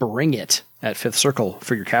bring it at 5th Circle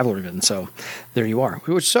for your cavalrymen. So there you are.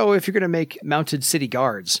 So if you're going to make mounted city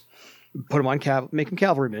guards, put them on make them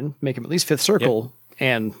cavalrymen, make them at least 5th Circle,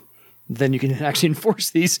 and then you can actually enforce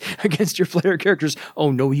these against your player characters.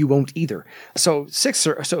 Oh, no, you won't either. So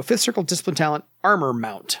 5th Circle discipline talent, armor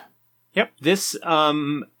mount. Yep. This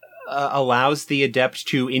allows the adept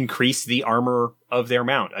to increase the armor of their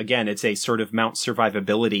mount. Again, it's a sort of mount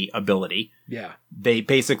survivability ability. Yeah. They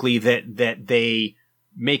basically that they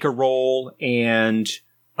make a roll and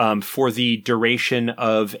for the duration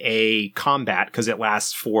of a combat, because it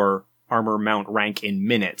lasts for armor mount rank in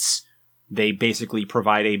minutes, they basically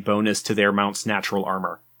provide a bonus to their mount's natural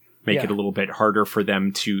armor. Make it a little bit harder for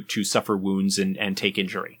them to suffer wounds and take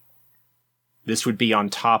injury. This would be on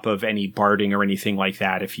top of any barding or anything like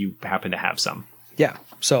that if you happen to have some. Yeah,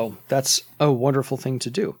 so that's a wonderful thing to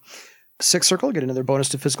do. 6th Circle, get another bonus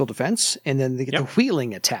to physical defense, and then they get the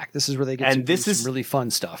wheeling attack. This is where they get to do some really fun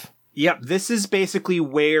stuff. Yep, this is basically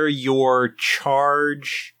where your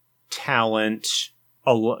charge talent...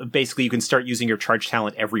 basically, you can start using your charge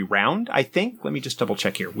talent every round, I think. Let me just double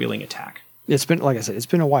check here. Wheeling attack. It's been, like I said, it's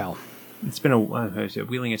been a while. It's been a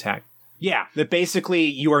wheeling attack. Yeah, that basically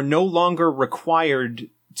you are no longer required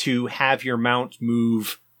to have your mount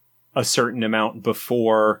move a certain amount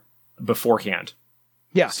beforehand.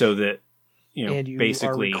 Yeah. So that, and you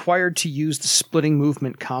basically are required to use the splitting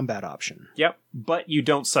movement combat option. Yep, but you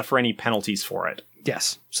don't suffer any penalties for it.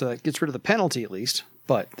 Yes, so that gets rid of the penalty at least,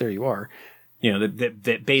 but there you are.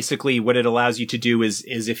 That basically what it allows you to do is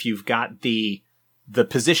if you've got the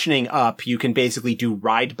positioning up, you can basically do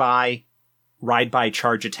ride by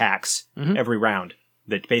charge attacks every round.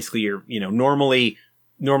 That basically you're, normally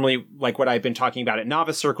like what I've been talking about at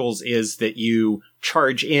novice circles is that you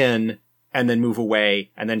charge in and then move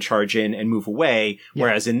away and then charge in and move away. Yeah.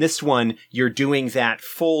 Whereas in this one, you're doing that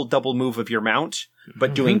full double move of your mount,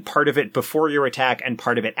 but doing part of it before your attack and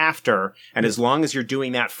part of it after. And as long as you're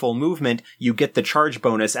doing that full movement, you get the charge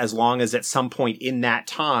bonus as long as at some point in that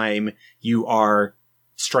time you are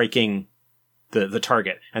striking the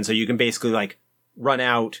target. And so you can basically like run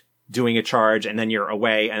out doing a charge and then you're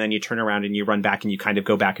away and then you turn around and you run back and you kind of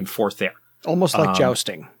go back and forth there. Almost like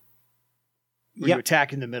jousting. You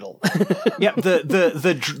attack in the middle. Yeah.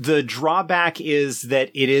 The drawback is that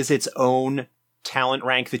it is its own talent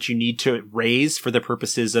rank that you need to raise for the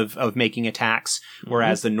purposes of making attacks.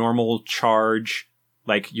 Whereas the normal charge,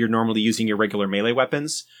 like you're normally using your regular melee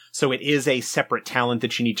weapons. So it is a separate talent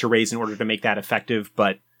that you need to raise in order to make that effective.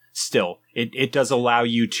 But still, it does allow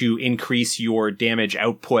you to increase your damage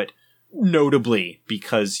output notably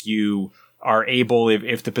because you are able,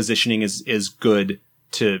 if the positioning is good,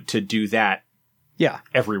 to do that. Yeah,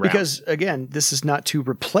 every round. Because again, this is not to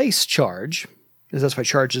replace charge, because that's why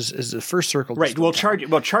charge is the 1st circle. Right. Well,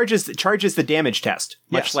 charge is the damage test,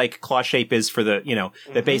 much like Claw Shape is for the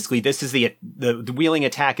that basically this is the wheeling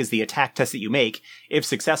attack is the attack test that you make. If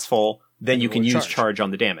successful, then you can use charge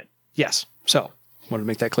on the damage. Yes. So wanted to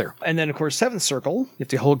make that clear. And then of course 7th circle, you have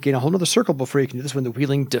to gain a whole other circle before you can do this one. The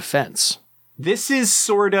wheeling defense. This is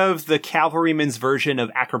sort of the cavalryman's version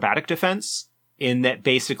of acrobatic defense. In that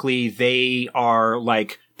basically they are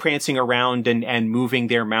like prancing around and moving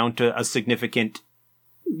their mount a significant,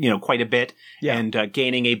 quite a bit, and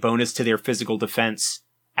gaining a bonus to their physical defense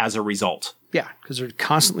as a result. Yeah, because they're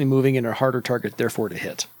constantly moving and a harder target, therefore, to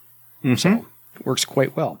hit. Mm-hmm. So it works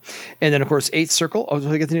quite well. And then, of course, 8th circle,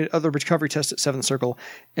 they get the other recovery test at 7th circle.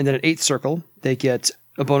 And then at 8th circle, they get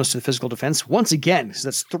a bonus to the physical defense. Once again, so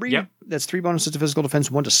that's three. Yep. That's 3 bonuses to physical defense,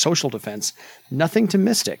 1 to social defense. Nothing to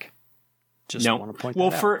mystic. Just want to point that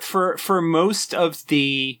out. Well, for most of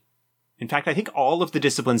the... In fact, I think all of the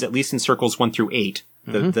disciplines, at least in circles 1 through 8,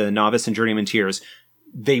 the novice and journeyman tiers,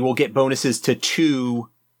 they will get bonuses to 2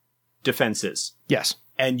 defenses. Yes.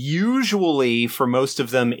 And usually, for most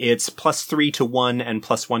of them, it's +3 to 1 and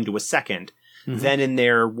 +1 to a second. Mm-hmm. Then in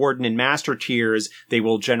their warden and master tiers, they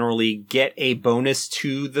will generally get a bonus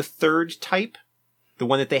to the 3rd type, the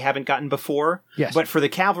one that they haven't gotten before. Yes. But for the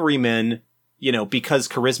cavalrymen, because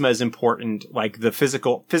charisma is important, like the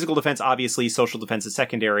physical defense, obviously, social defense is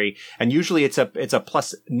secondary, and usually it's a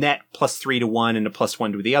net +3 to 1 and a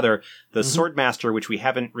 +1 to the other. The swordmaster, which we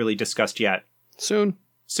haven't really discussed yet.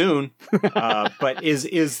 Soon, but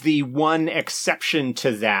is the one exception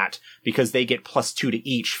to that because they get +2 to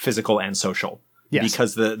each physical and social. Yes.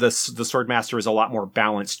 Because the swordmaster is a lot more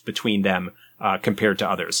balanced between them compared to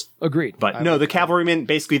others. Agreed. But no, the cavalrymen,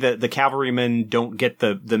 basically the cavalrymen don't get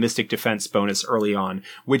the mystic defense bonus early on,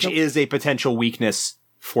 which is a potential weakness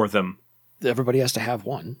for them. Everybody has to have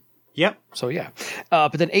one. Yep. So yeah.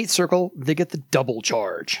 But then 8th circle, they get the double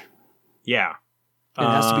charge. Yeah. It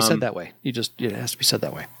has to be said that way. It has to be said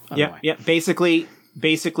that way. Yeah.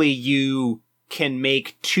 Basically, you can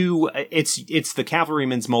make 2. It's the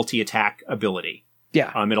cavalryman's multi-attack ability.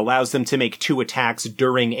 Yeah. It allows them to make 2 attacks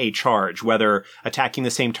during a charge, whether attacking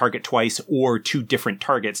the same target twice or 2 different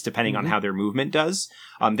targets, depending on how their movement does.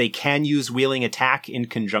 They can use wheeling attack in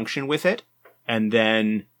conjunction with it, and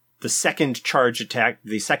then the second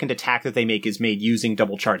attack that they make is made using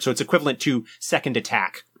double charge. So it's equivalent to second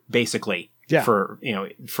attack, basically. Yeah. For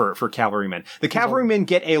cavalrymen. The cavalrymen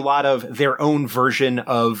get a lot of their own version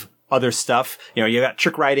of other stuff. You got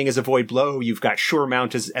trick riding as avoid blow. You've got sure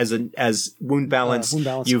mount as wound balance.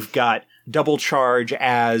 You've got double charge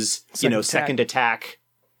as, second attack.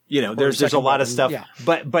 There's a lot of stuff. Yeah.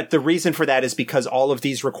 But the reason for that is because all of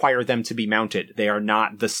these require them to be mounted. They are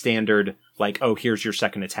not the standard, here's your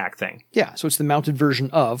second attack thing. Yeah. So it's the mounted version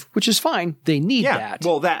of, which is fine. They need that.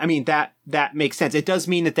 Well, that makes sense. It does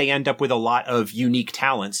mean that they end up with a lot of unique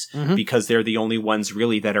talents because they're the only ones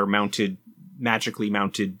really that are magically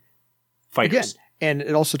mounted fighters. Again, and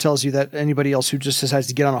it also tells you that anybody else who just decides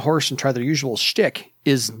to get on a horse and try their usual shtick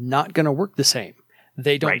is not going to work the same.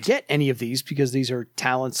 They don't get any of these because these are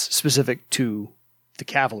talents specific to the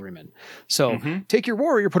cavalryman. So take your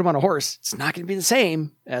warrior, put him on a horse. It's not going to be the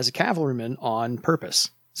same as a cavalryman on purpose.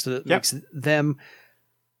 So that makes them,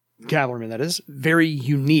 cavalrymen that is, very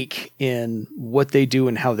unique in what they do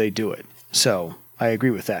and how they do it. So I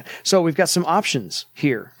agree with that. So we've got some options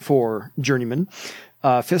here for journeyman.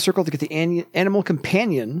 5th circle to get the animal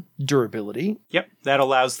companion durability. Yep. That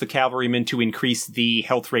allows the cavalryman to increase the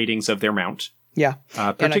health ratings of their mount. Yeah.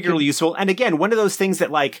 Particularly useful. And again, one of those things that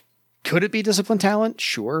could it be discipline talent?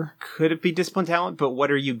 Sure. Could it be discipline talent? But what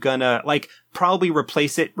are you gonna, probably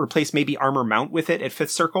replace maybe armor mount with it at 5th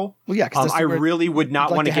circle? Well, yeah. I really would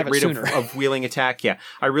not want to get rid of wheeling attack. Yeah.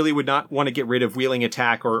 I really would not want to get rid of wheeling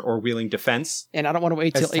attack or wheeling defense. And I don't want to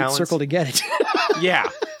wait till 8th circle to get it. Yeah.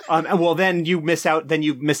 Well, then you miss out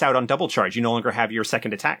on double charge. You no longer have your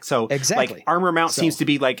second attack. So exactly. Armor mount seems to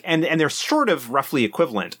be and they're sort of roughly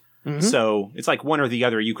equivalent. Mm-hmm. So it's one or the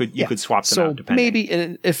other. You could swap them out depending. Maybe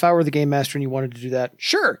if I were the game master and you wanted to do that,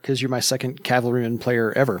 sure, because you're my second cavalryman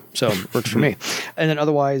player ever. So it works for me. And then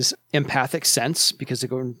otherwise, empathic sense, because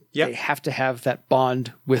they have to have that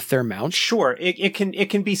bond with their mount. Sure. It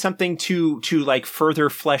can be something to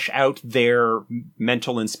further flesh out their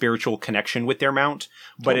mental and spiritual connection with their mount,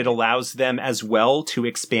 but it allows them as well to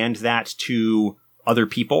expand that to other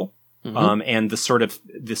people. And the sort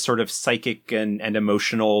of psychic and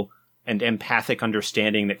emotional and empathic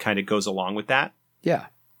understanding that kind of goes along with that. Yeah.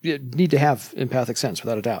 You need to have empathic sense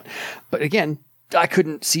without a doubt. But again, I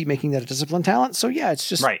couldn't see making that a discipline talent. So yeah, it's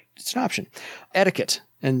just, it's an option. Etiquette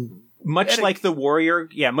and much like the warrior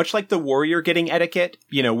getting etiquette,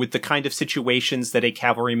 with the kind of situations that a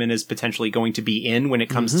cavalryman is potentially going to be in when it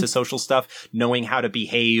comes to social stuff, knowing how to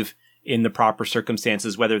behave in the proper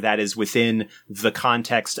circumstances, whether that is within the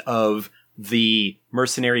context of the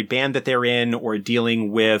mercenary band that they're in, or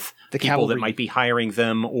dealing with the people cavalry that might be hiring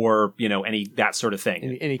them, or, any that sort of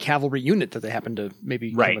thing. Any cavalry unit that they happen to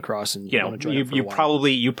maybe come across and want to join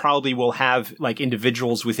you probably will have like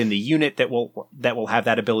individuals within the unit that will have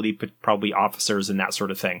that ability, but probably officers and that sort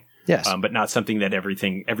of thing. Yes. But not something that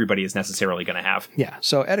everybody is necessarily going to have. Yeah.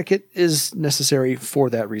 So etiquette is necessary for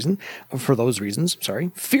those reasons.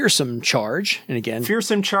 Fearsome charge. And again,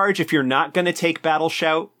 fearsome charge, if you're not going to take battle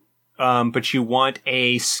shout, but you want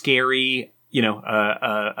a scary,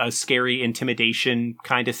 a scary intimidation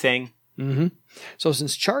kind of thing. Mm-hmm. So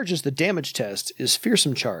since charge is the damage test, is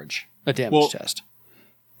fearsome charge a damage test?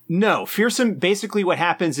 No, fearsome. Basically, what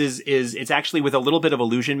happens is it's actually with a little bit of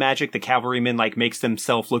illusion magic. The cavalryman makes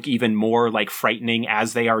themselves look even more frightening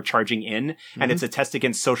as they are charging in, and it's a test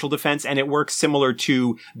against social defense. And it works similar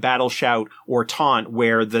to battle shout or taunt,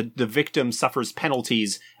 where the victim suffers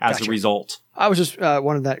penalties as a result. I was just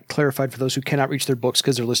wanted that clarified for those who cannot reach their books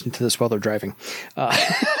because they're listening to this while they're driving.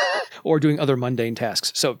 Or doing other mundane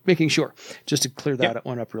tasks. So making sure, just to clear that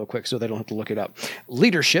one up real quick so they don't have to look it up.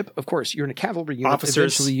 Leadership, of course, you're in a cavalry unit.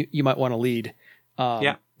 Officers. Eventually you might want to lead.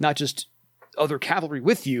 Not just other cavalry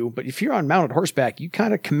with you, but if you're on mounted horseback, you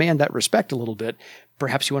kind of command that respect a little bit.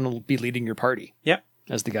 Perhaps you want to be leading your party. Yep.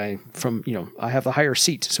 As the guy from, I have the higher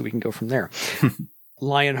seat, so we can go from there.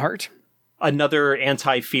 Lionheart. Another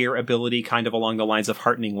anti-fear ability, kind of along the lines of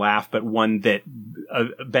Heartening Laugh, but one that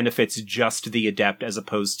benefits just the adept as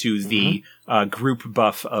opposed to the group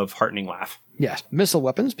buff of Heartening Laugh. Yes. Missile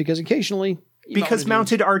weapons, because occasionally... Because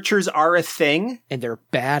mounted archers are a thing. And they're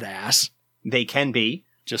badass. They can be.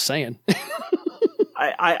 Just saying.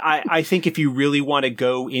 I think if you really want to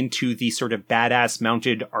go into the sort of badass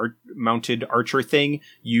mounted archer thing,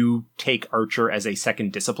 you take archer as a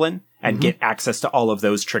second discipline and get access to all of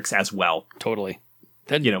those tricks as well. Totally.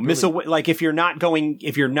 Then missile, if you're not going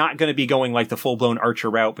to be going like the full blown archer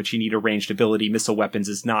route, but you need a ranged ability, missile weapons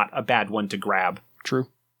is not a bad one to grab. True.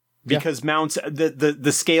 Because mounts,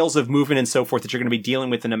 the scales of movement and so forth that you're going to be dealing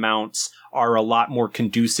with in the mounts are a lot more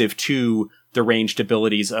conducive to the ranged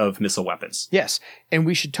abilities of missile weapons. Yes. And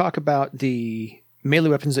we should talk about the melee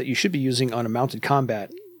weapons that you should be using on a mounted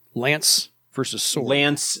combat. Lance versus sword.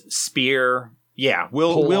 Lance, spear. Yeah.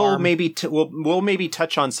 We'll maybe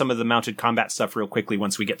touch on some of the mounted combat stuff real quickly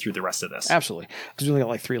once we get through the rest of this. Absolutely. Because we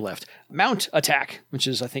only got 3 left. Mount attack, which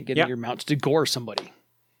is, I think, getting your mount to gore somebody.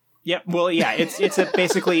 Yeah, well, yeah, it's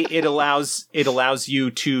basically it allows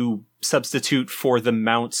you to substitute for the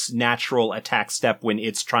mount's natural attack step when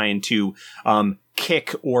it's trying to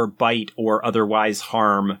kick or bite or otherwise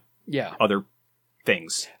harm other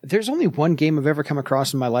things. There's only one game I've ever come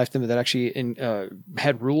across in my lifetime that actually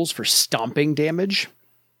had rules for stomping damage,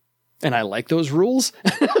 and I like those rules.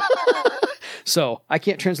 So I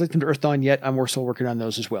can't translate them to Earth Dawn yet. I'm still working on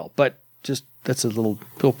those as well, but. Just that's we'll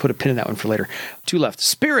put a pin in that one for later. 2 left.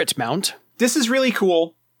 Spirit Mount. This is really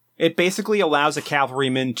cool. It basically allows a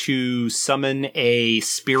cavalryman to summon a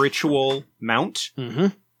spiritual mount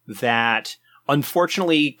that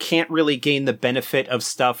unfortunately can't really gain the benefit of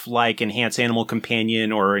stuff like Enhanced Animal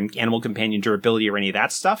Companion or Animal Companion Durability or any of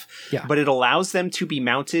that stuff. Yeah. But it allows them to be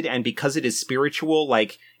mounted, and because it is spiritual,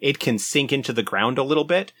 it can sink into the ground a little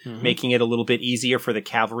bit, making it a little bit easier for the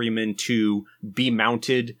cavalryman to be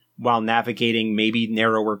mounted while navigating maybe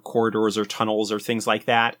narrower corridors or tunnels or things like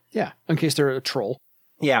that. Yeah, in case they're a troll.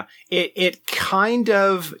 Yeah, it kind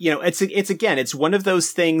of, it's one of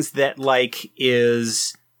those things that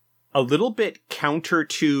is a little bit counter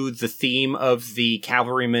to the theme of the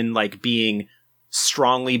cavalryman being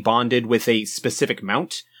strongly bonded with a specific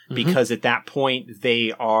mount, because at that point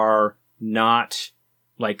they are not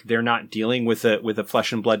they're not dealing with a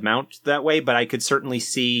flesh and blood mount that way. But I could certainly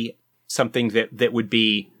see something that would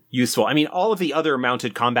be useful. I mean, all of the other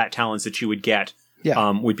mounted combat talents that you would get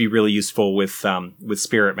would be really useful with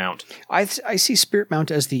Spirit Mount. I see Spirit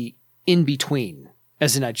Mount as the in-between.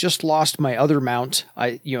 As in, I just lost my other mount.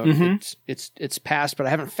 It's passed, but I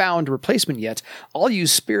haven't found a replacement yet. I'll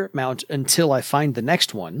use Spirit Mount until I find the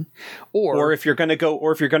next one. Or if you're gonna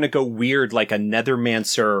go weird like a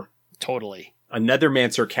Nethermancer. Totally. A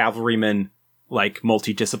Nethermancer cavalryman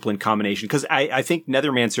multi-discipline combination, because I think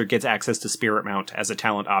Nethermancer gets access to Spirit Mount as a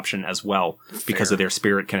talent option as well because of their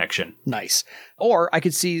spirit connection. Nice. Or I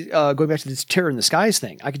could see going back to this Terror in the Skies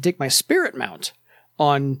thing. I could take my Spirit Mount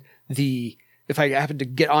on if I happen to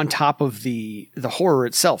get on top of the horror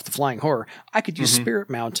itself, the flying horror, I could use Spirit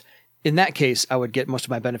Mount. In that case, I would get most of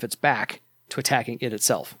my benefits back to attacking it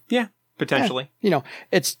itself. Yeah. Potentially.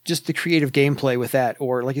 It's just the creative gameplay with that.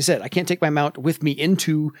 Or like you said, I can't take my mount with me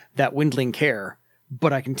into that Windling Care,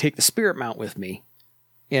 but I can take the Spirit Mount with me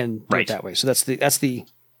and do it that way. So that's the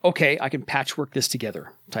okay, I can patchwork this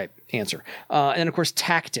together type answer. And of course,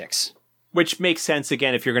 tactics. Which makes sense,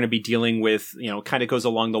 again, if you're going to be dealing with, kind of goes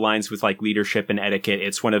along the lines with like leadership and etiquette.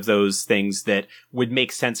 It's one of those things that would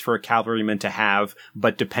make sense for a cavalryman to have,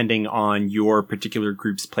 but depending on your particular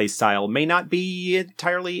group's play style, may not be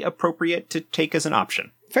entirely appropriate to take as an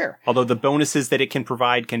option. Fair. Although the bonuses that it can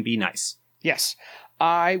provide can be nice. Yes.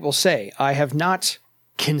 I will say I have not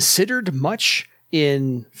considered much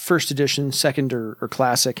in first edition, second or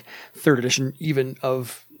classic, third edition, even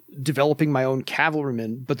of developing my own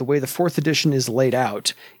cavalryman, but the way the fourth edition is laid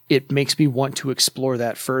out, it makes me want to explore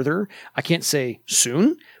that further. I can't say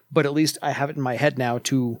soon, but at least I have it in my head now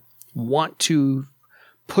to want to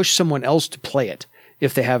push someone else to play it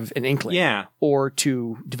if they have an inkling. Yeah. Or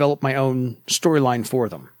to develop my own storyline for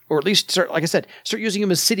them. Or at least, start using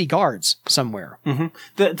them as city guards somewhere.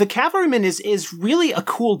 Mm-hmm. The cavalryman is really a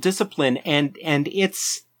cool discipline, and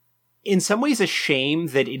it's in some ways a shame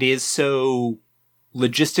that it is so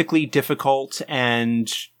logistically difficult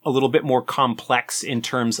and a little bit more complex in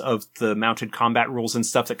terms of the mounted combat rules and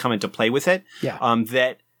stuff that come into play with it. Yeah.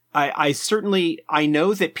 That I certainly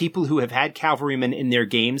know that people who have had cavalrymen in their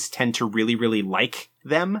games tend to really, really like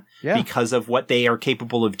them because of what they are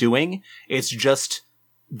capable of doing. It's just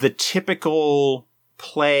the typical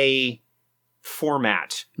play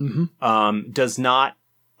format does not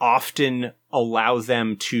often allow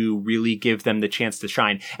them to really give them the chance to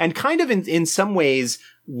shine. And kind of in some ways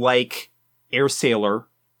like Air Sailor.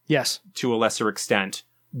 Yes. To a lesser extent,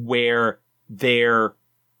 where they are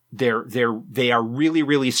really,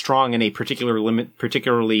 really strong in a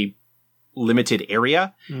particularly limited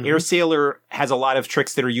area. Mm-hmm. Air Sailor has a lot of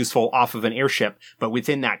tricks that are useful off of an airship, but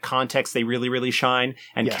within that context, they really, really shine.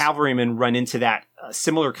 And cavalrymen run into that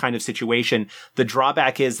similar kind of situation. The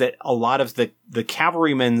drawback is that a lot of the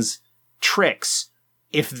cavalrymen's tricks,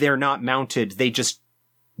 if they're not mounted, they just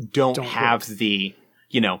don't have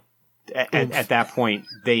work. At that point,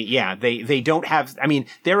 they don't have, I mean,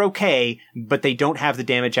 they're okay, but they don't have the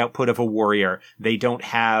damage output of a warrior. They don't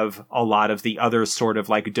have a lot of the other sort of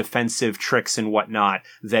like defensive tricks and whatnot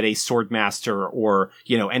that a swordmaster or,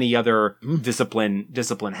 any other discipline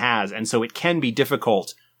has. And so it can be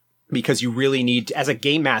difficult because you really need, as a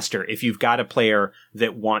game master, if you've got a player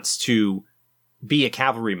that wants to be a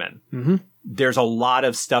cavalryman, there's a lot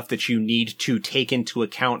of stuff that you need to take into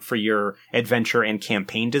account for your adventure and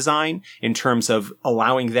campaign design in terms of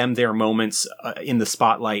allowing them their moments in the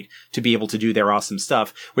spotlight to be able to do their awesome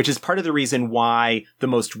stuff, which is part of the reason why the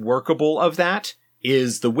most workable of that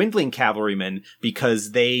is the Windling Cavalrymen,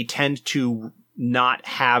 because they tend to not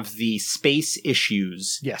have the space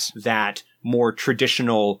issues that more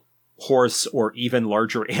traditional horse or even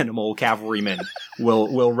larger animal cavalrymen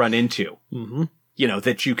will run into. Mm-hmm.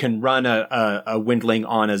 That you can run a Windling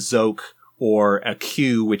on a Zoke or a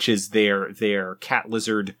Q, which is their cat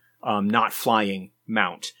lizard, not flying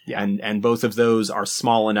mount. Yeah. And both of those are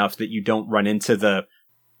small enough that you don't run into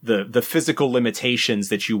the physical limitations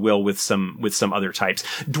that you will with some other types.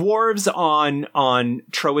 Dwarves on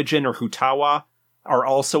Trojan or Hutawa are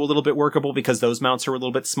also a little bit workable because those mounts are a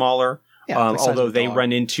little bit smaller. Yeah, although they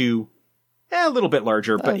run into a little bit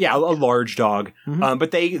larger, but a large dog. Mm-hmm.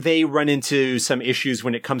 But they run into some issues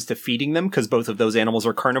when it comes to feeding them because both of those animals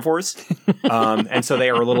are carnivores. And so they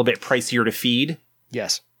are a little bit pricier to feed.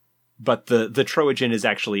 Yes. But the Trojan is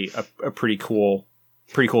actually a pretty cool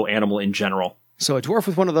animal in general. So a dwarf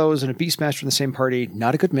with one of those and a beastmaster in the same party,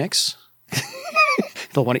 not a good mix.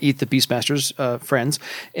 They'll want to eat the beastmaster's friends.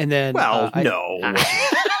 And then no.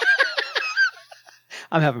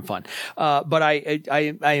 I'm having fun. But I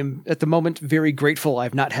am at the moment very grateful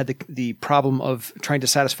I've not had the problem of trying to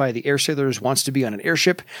satisfy the air sailors wants to be on an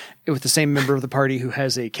airship with the same member of the party who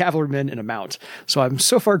has a cavalryman and a mount. So I'm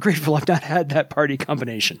so far grateful I've not had that party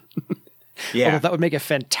combination. Yeah. Although that would make a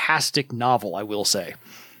fantastic novel, I will say.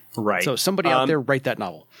 Right. So somebody out there, write that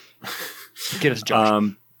novel. Get us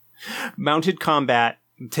Josh. Mounted combat.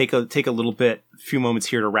 Take a few moments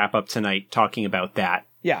here to wrap up tonight talking about that.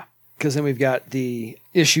 Yeah. Because then we've got the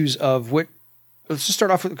issues of let's just start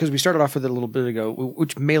off with, because we started off with it a little bit ago,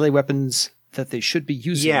 which melee weapons that they should be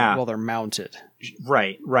using while they're mounted.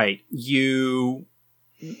 Right. You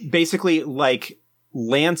basically like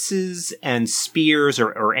lances and spears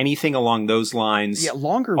or anything along those lines. Yeah,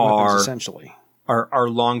 longer weapons essentially. Are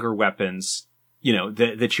longer weapons,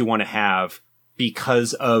 that you want to have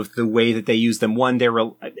because of the way that they use them. One, they're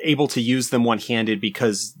able to use them one-handed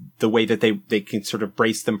because the way that they can sort of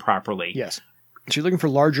brace them properly. Yes. So you're looking for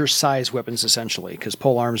larger size weapons essentially, because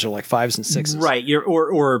pole arms are like 5s and 6s. Right.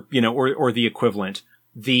 Or the equivalent.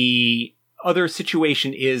 The other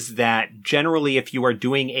situation is that generally if you are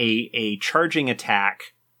doing a charging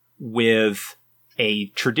attack with a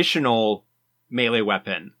traditional melee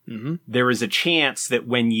weapon, there is a chance that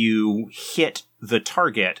when you hit the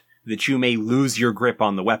target, that you may lose your grip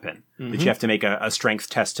on the weapon, that you have to make a strength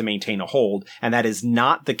test to maintain a hold. And that is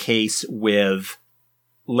not the case with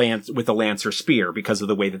a lance or spear because of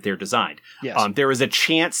the way that they're designed. Yes. There is a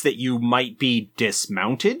chance that you might be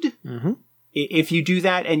dismounted if you do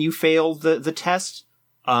that and you fail the test,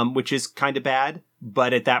 which is kind of bad.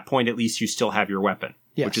 But at that point, at least you still have your weapon.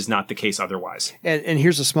 Yes. Which is not the case otherwise. And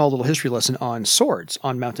here's a small little history lesson on swords,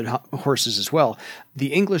 on mounted horses as well.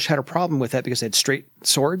 The English had a problem with that because they had straight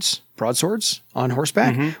swords, broadswords on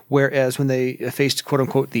horseback, whereas when they faced, quote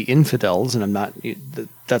unquote, the infidels, and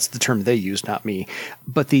that's the term they used, not me,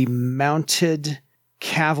 but the mounted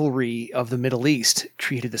cavalry of the Middle East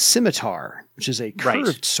created the scimitar, which is a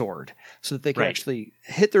curved sword, so that they could actually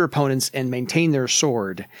hit their opponents and maintain their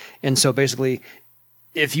sword. And so basically,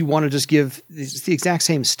 if you want to just give the exact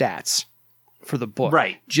same stats for the book,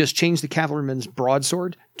 just change the cavalryman's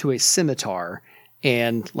broadsword to a scimitar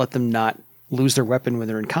and let them not lose their weapon when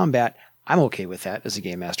they're in combat, I'm okay with that as a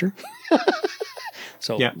game master.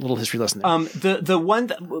 So, little history lesson there. The one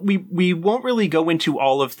that we won't really go into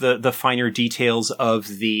all of the finer details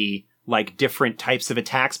of the different types of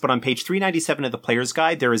attacks, but on page 397 of the player's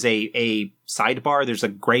guide, there is a sidebar. There's a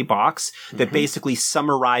gray box that basically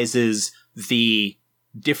summarizes the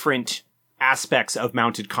different aspects of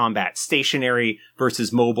mounted combat: stationary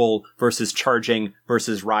versus mobile versus charging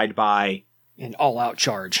versus ride by, and all out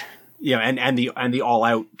charge. And the all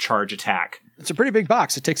out charge attack. It's a pretty big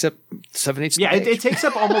box. It takes up 7/8. Yeah, it takes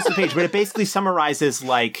up almost a page, but it basically summarizes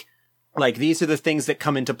like these are the things that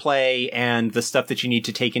come into play and the stuff that you need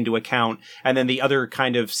to take into account. And then the other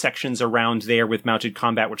kind of sections around there with mounted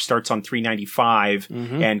combat, which starts on 395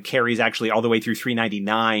 and carries actually all the way through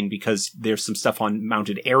 399 because there's some stuff on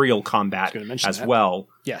mounted aerial combat as well.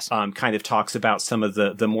 Yes. Kind of talks about some of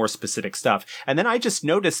the more specific stuff. And then I just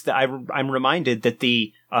noticed that I'm reminded that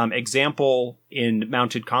the example in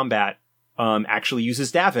mounted combat actually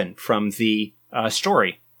uses Davin from the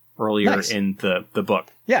story earlier in the book.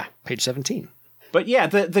 Yeah, page 17. But yeah,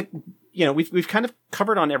 we've kind of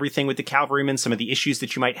covered on everything with the cavalryman, some of the issues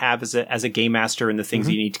that you might have as a game master and the things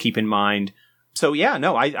you need to keep in mind. So yeah,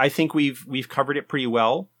 no, I think we've covered it pretty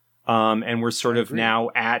well. And we're sort of now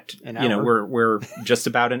at we're just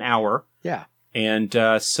about an hour. Yeah. And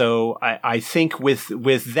so I think with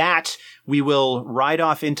that, we will ride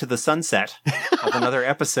off into the sunset of another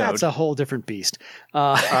episode. That's a whole different beast.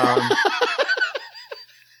 Because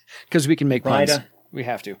we can make puns. We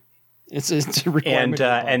have to. It's a requirement.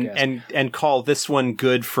 And call this one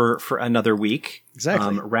good for another week.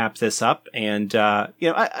 Exactly. Wrap this up. And,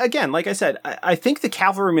 again, like I said, I think the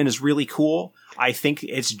Cavalryman is really cool. I think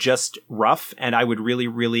it's just rough. And I would really,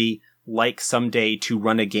 really like someday to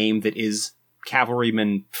run a game that is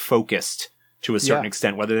Cavalryman focused to a certain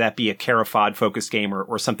extent, whether that be a Carafod focused game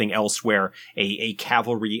or something else where a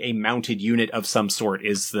cavalry, a mounted unit of some sort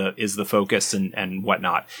is the focus and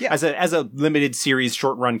whatnot. Yeah. As a limited series,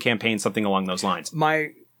 short run campaign, something along those lines.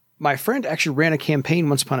 My friend actually ran a campaign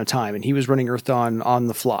once upon a time, and he was running Earth Dawn on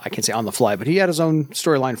the fly. I can't say on the fly, but he had his own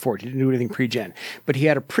storyline for it. He didn't do anything pre-gen. But he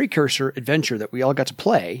had a precursor adventure that we all got to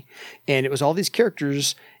play, and it was all these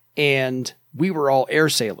characters, and we were all air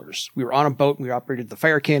sailors. We were on a boat, and we operated the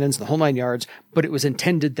fire cannons, the whole 9 yards, but it was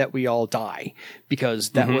intended that we all die, because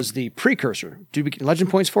that was the precursor. Did we get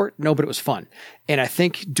legend points for it? No, but it was fun. And I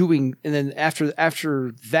think and then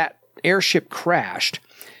after that airship crashed,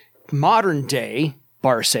 modern day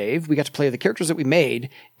bar save, we got to play the characters that we made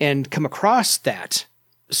and come across that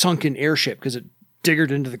sunken airship because it diggered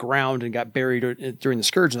into the ground and got buried during the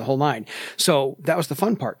Scourge and the whole 9. So that was the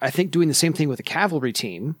fun part. I think doing the same thing with a cavalry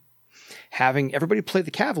team, having everybody play the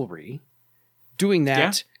cavalry, doing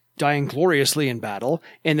that, dying gloriously in battle,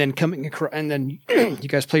 and then coming across, and then you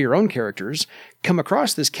guys play your own characters, come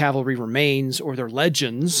across this cavalry remains or their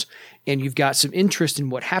legends, and you've got some interest in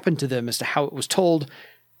what happened to them as to how it was told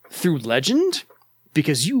through legend,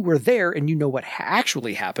 because you were there and you know what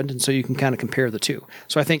actually happened, and so you can kind of compare the two.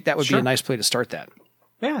 So I think that would be a nice way to start that.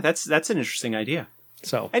 Yeah, that's an interesting idea.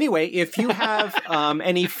 So anyway, if you have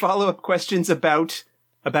any follow-up questions about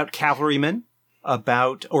cavalrymen,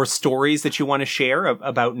 or stories that you want to share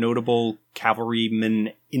about notable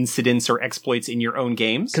cavalryman incidents or exploits in your own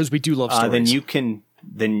games, because we do love stories, then you can.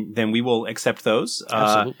 Then we will accept those.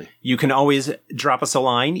 Absolutely. You can always drop us a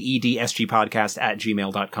line,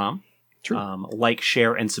 edsgpodcast@gmail.com. True. Like,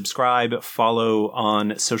 share, and subscribe. Follow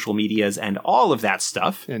on social medias and all of that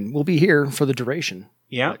stuff. And we'll be here for the duration.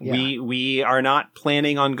 Yeah. We are not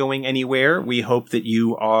planning on going anywhere. We hope that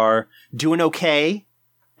you are doing okay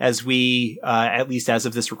as we, at least as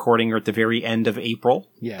of this recording, are at the very end of April.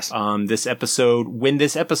 Yes. When this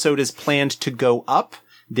episode is planned to go up,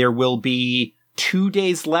 there will be 2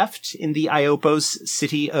 days left in the Iopo's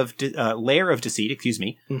Lair of Deceit,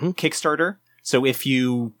 Kickstarter. So if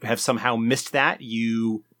you have somehow missed that,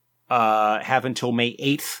 you have until May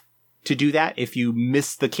 8th to do that. If you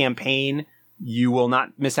miss the campaign, you will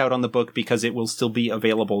not miss out on the book because it will still be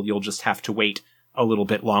available. You'll just have to wait a little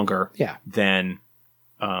bit longer than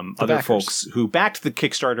other backers. folks who backed the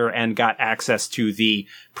Kickstarter and got access to the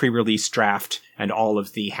pre-release draft and all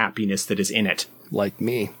of the happiness that is in it. Like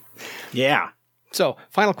me. Yeah. So,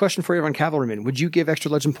 final question for you on Cavalryman. Would you give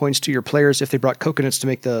extra legend points to your players if they brought coconuts to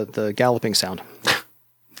make the galloping sound?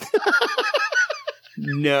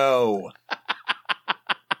 No.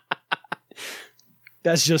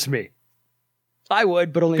 That's just me. I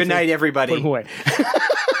would, but only. Good night, everybody. Put them away.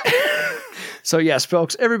 So, yes,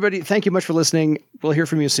 folks, everybody, thank you much for listening. We'll hear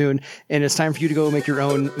from you soon. And it's time for you to go make your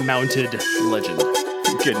own mounted legend.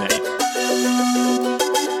 Good night.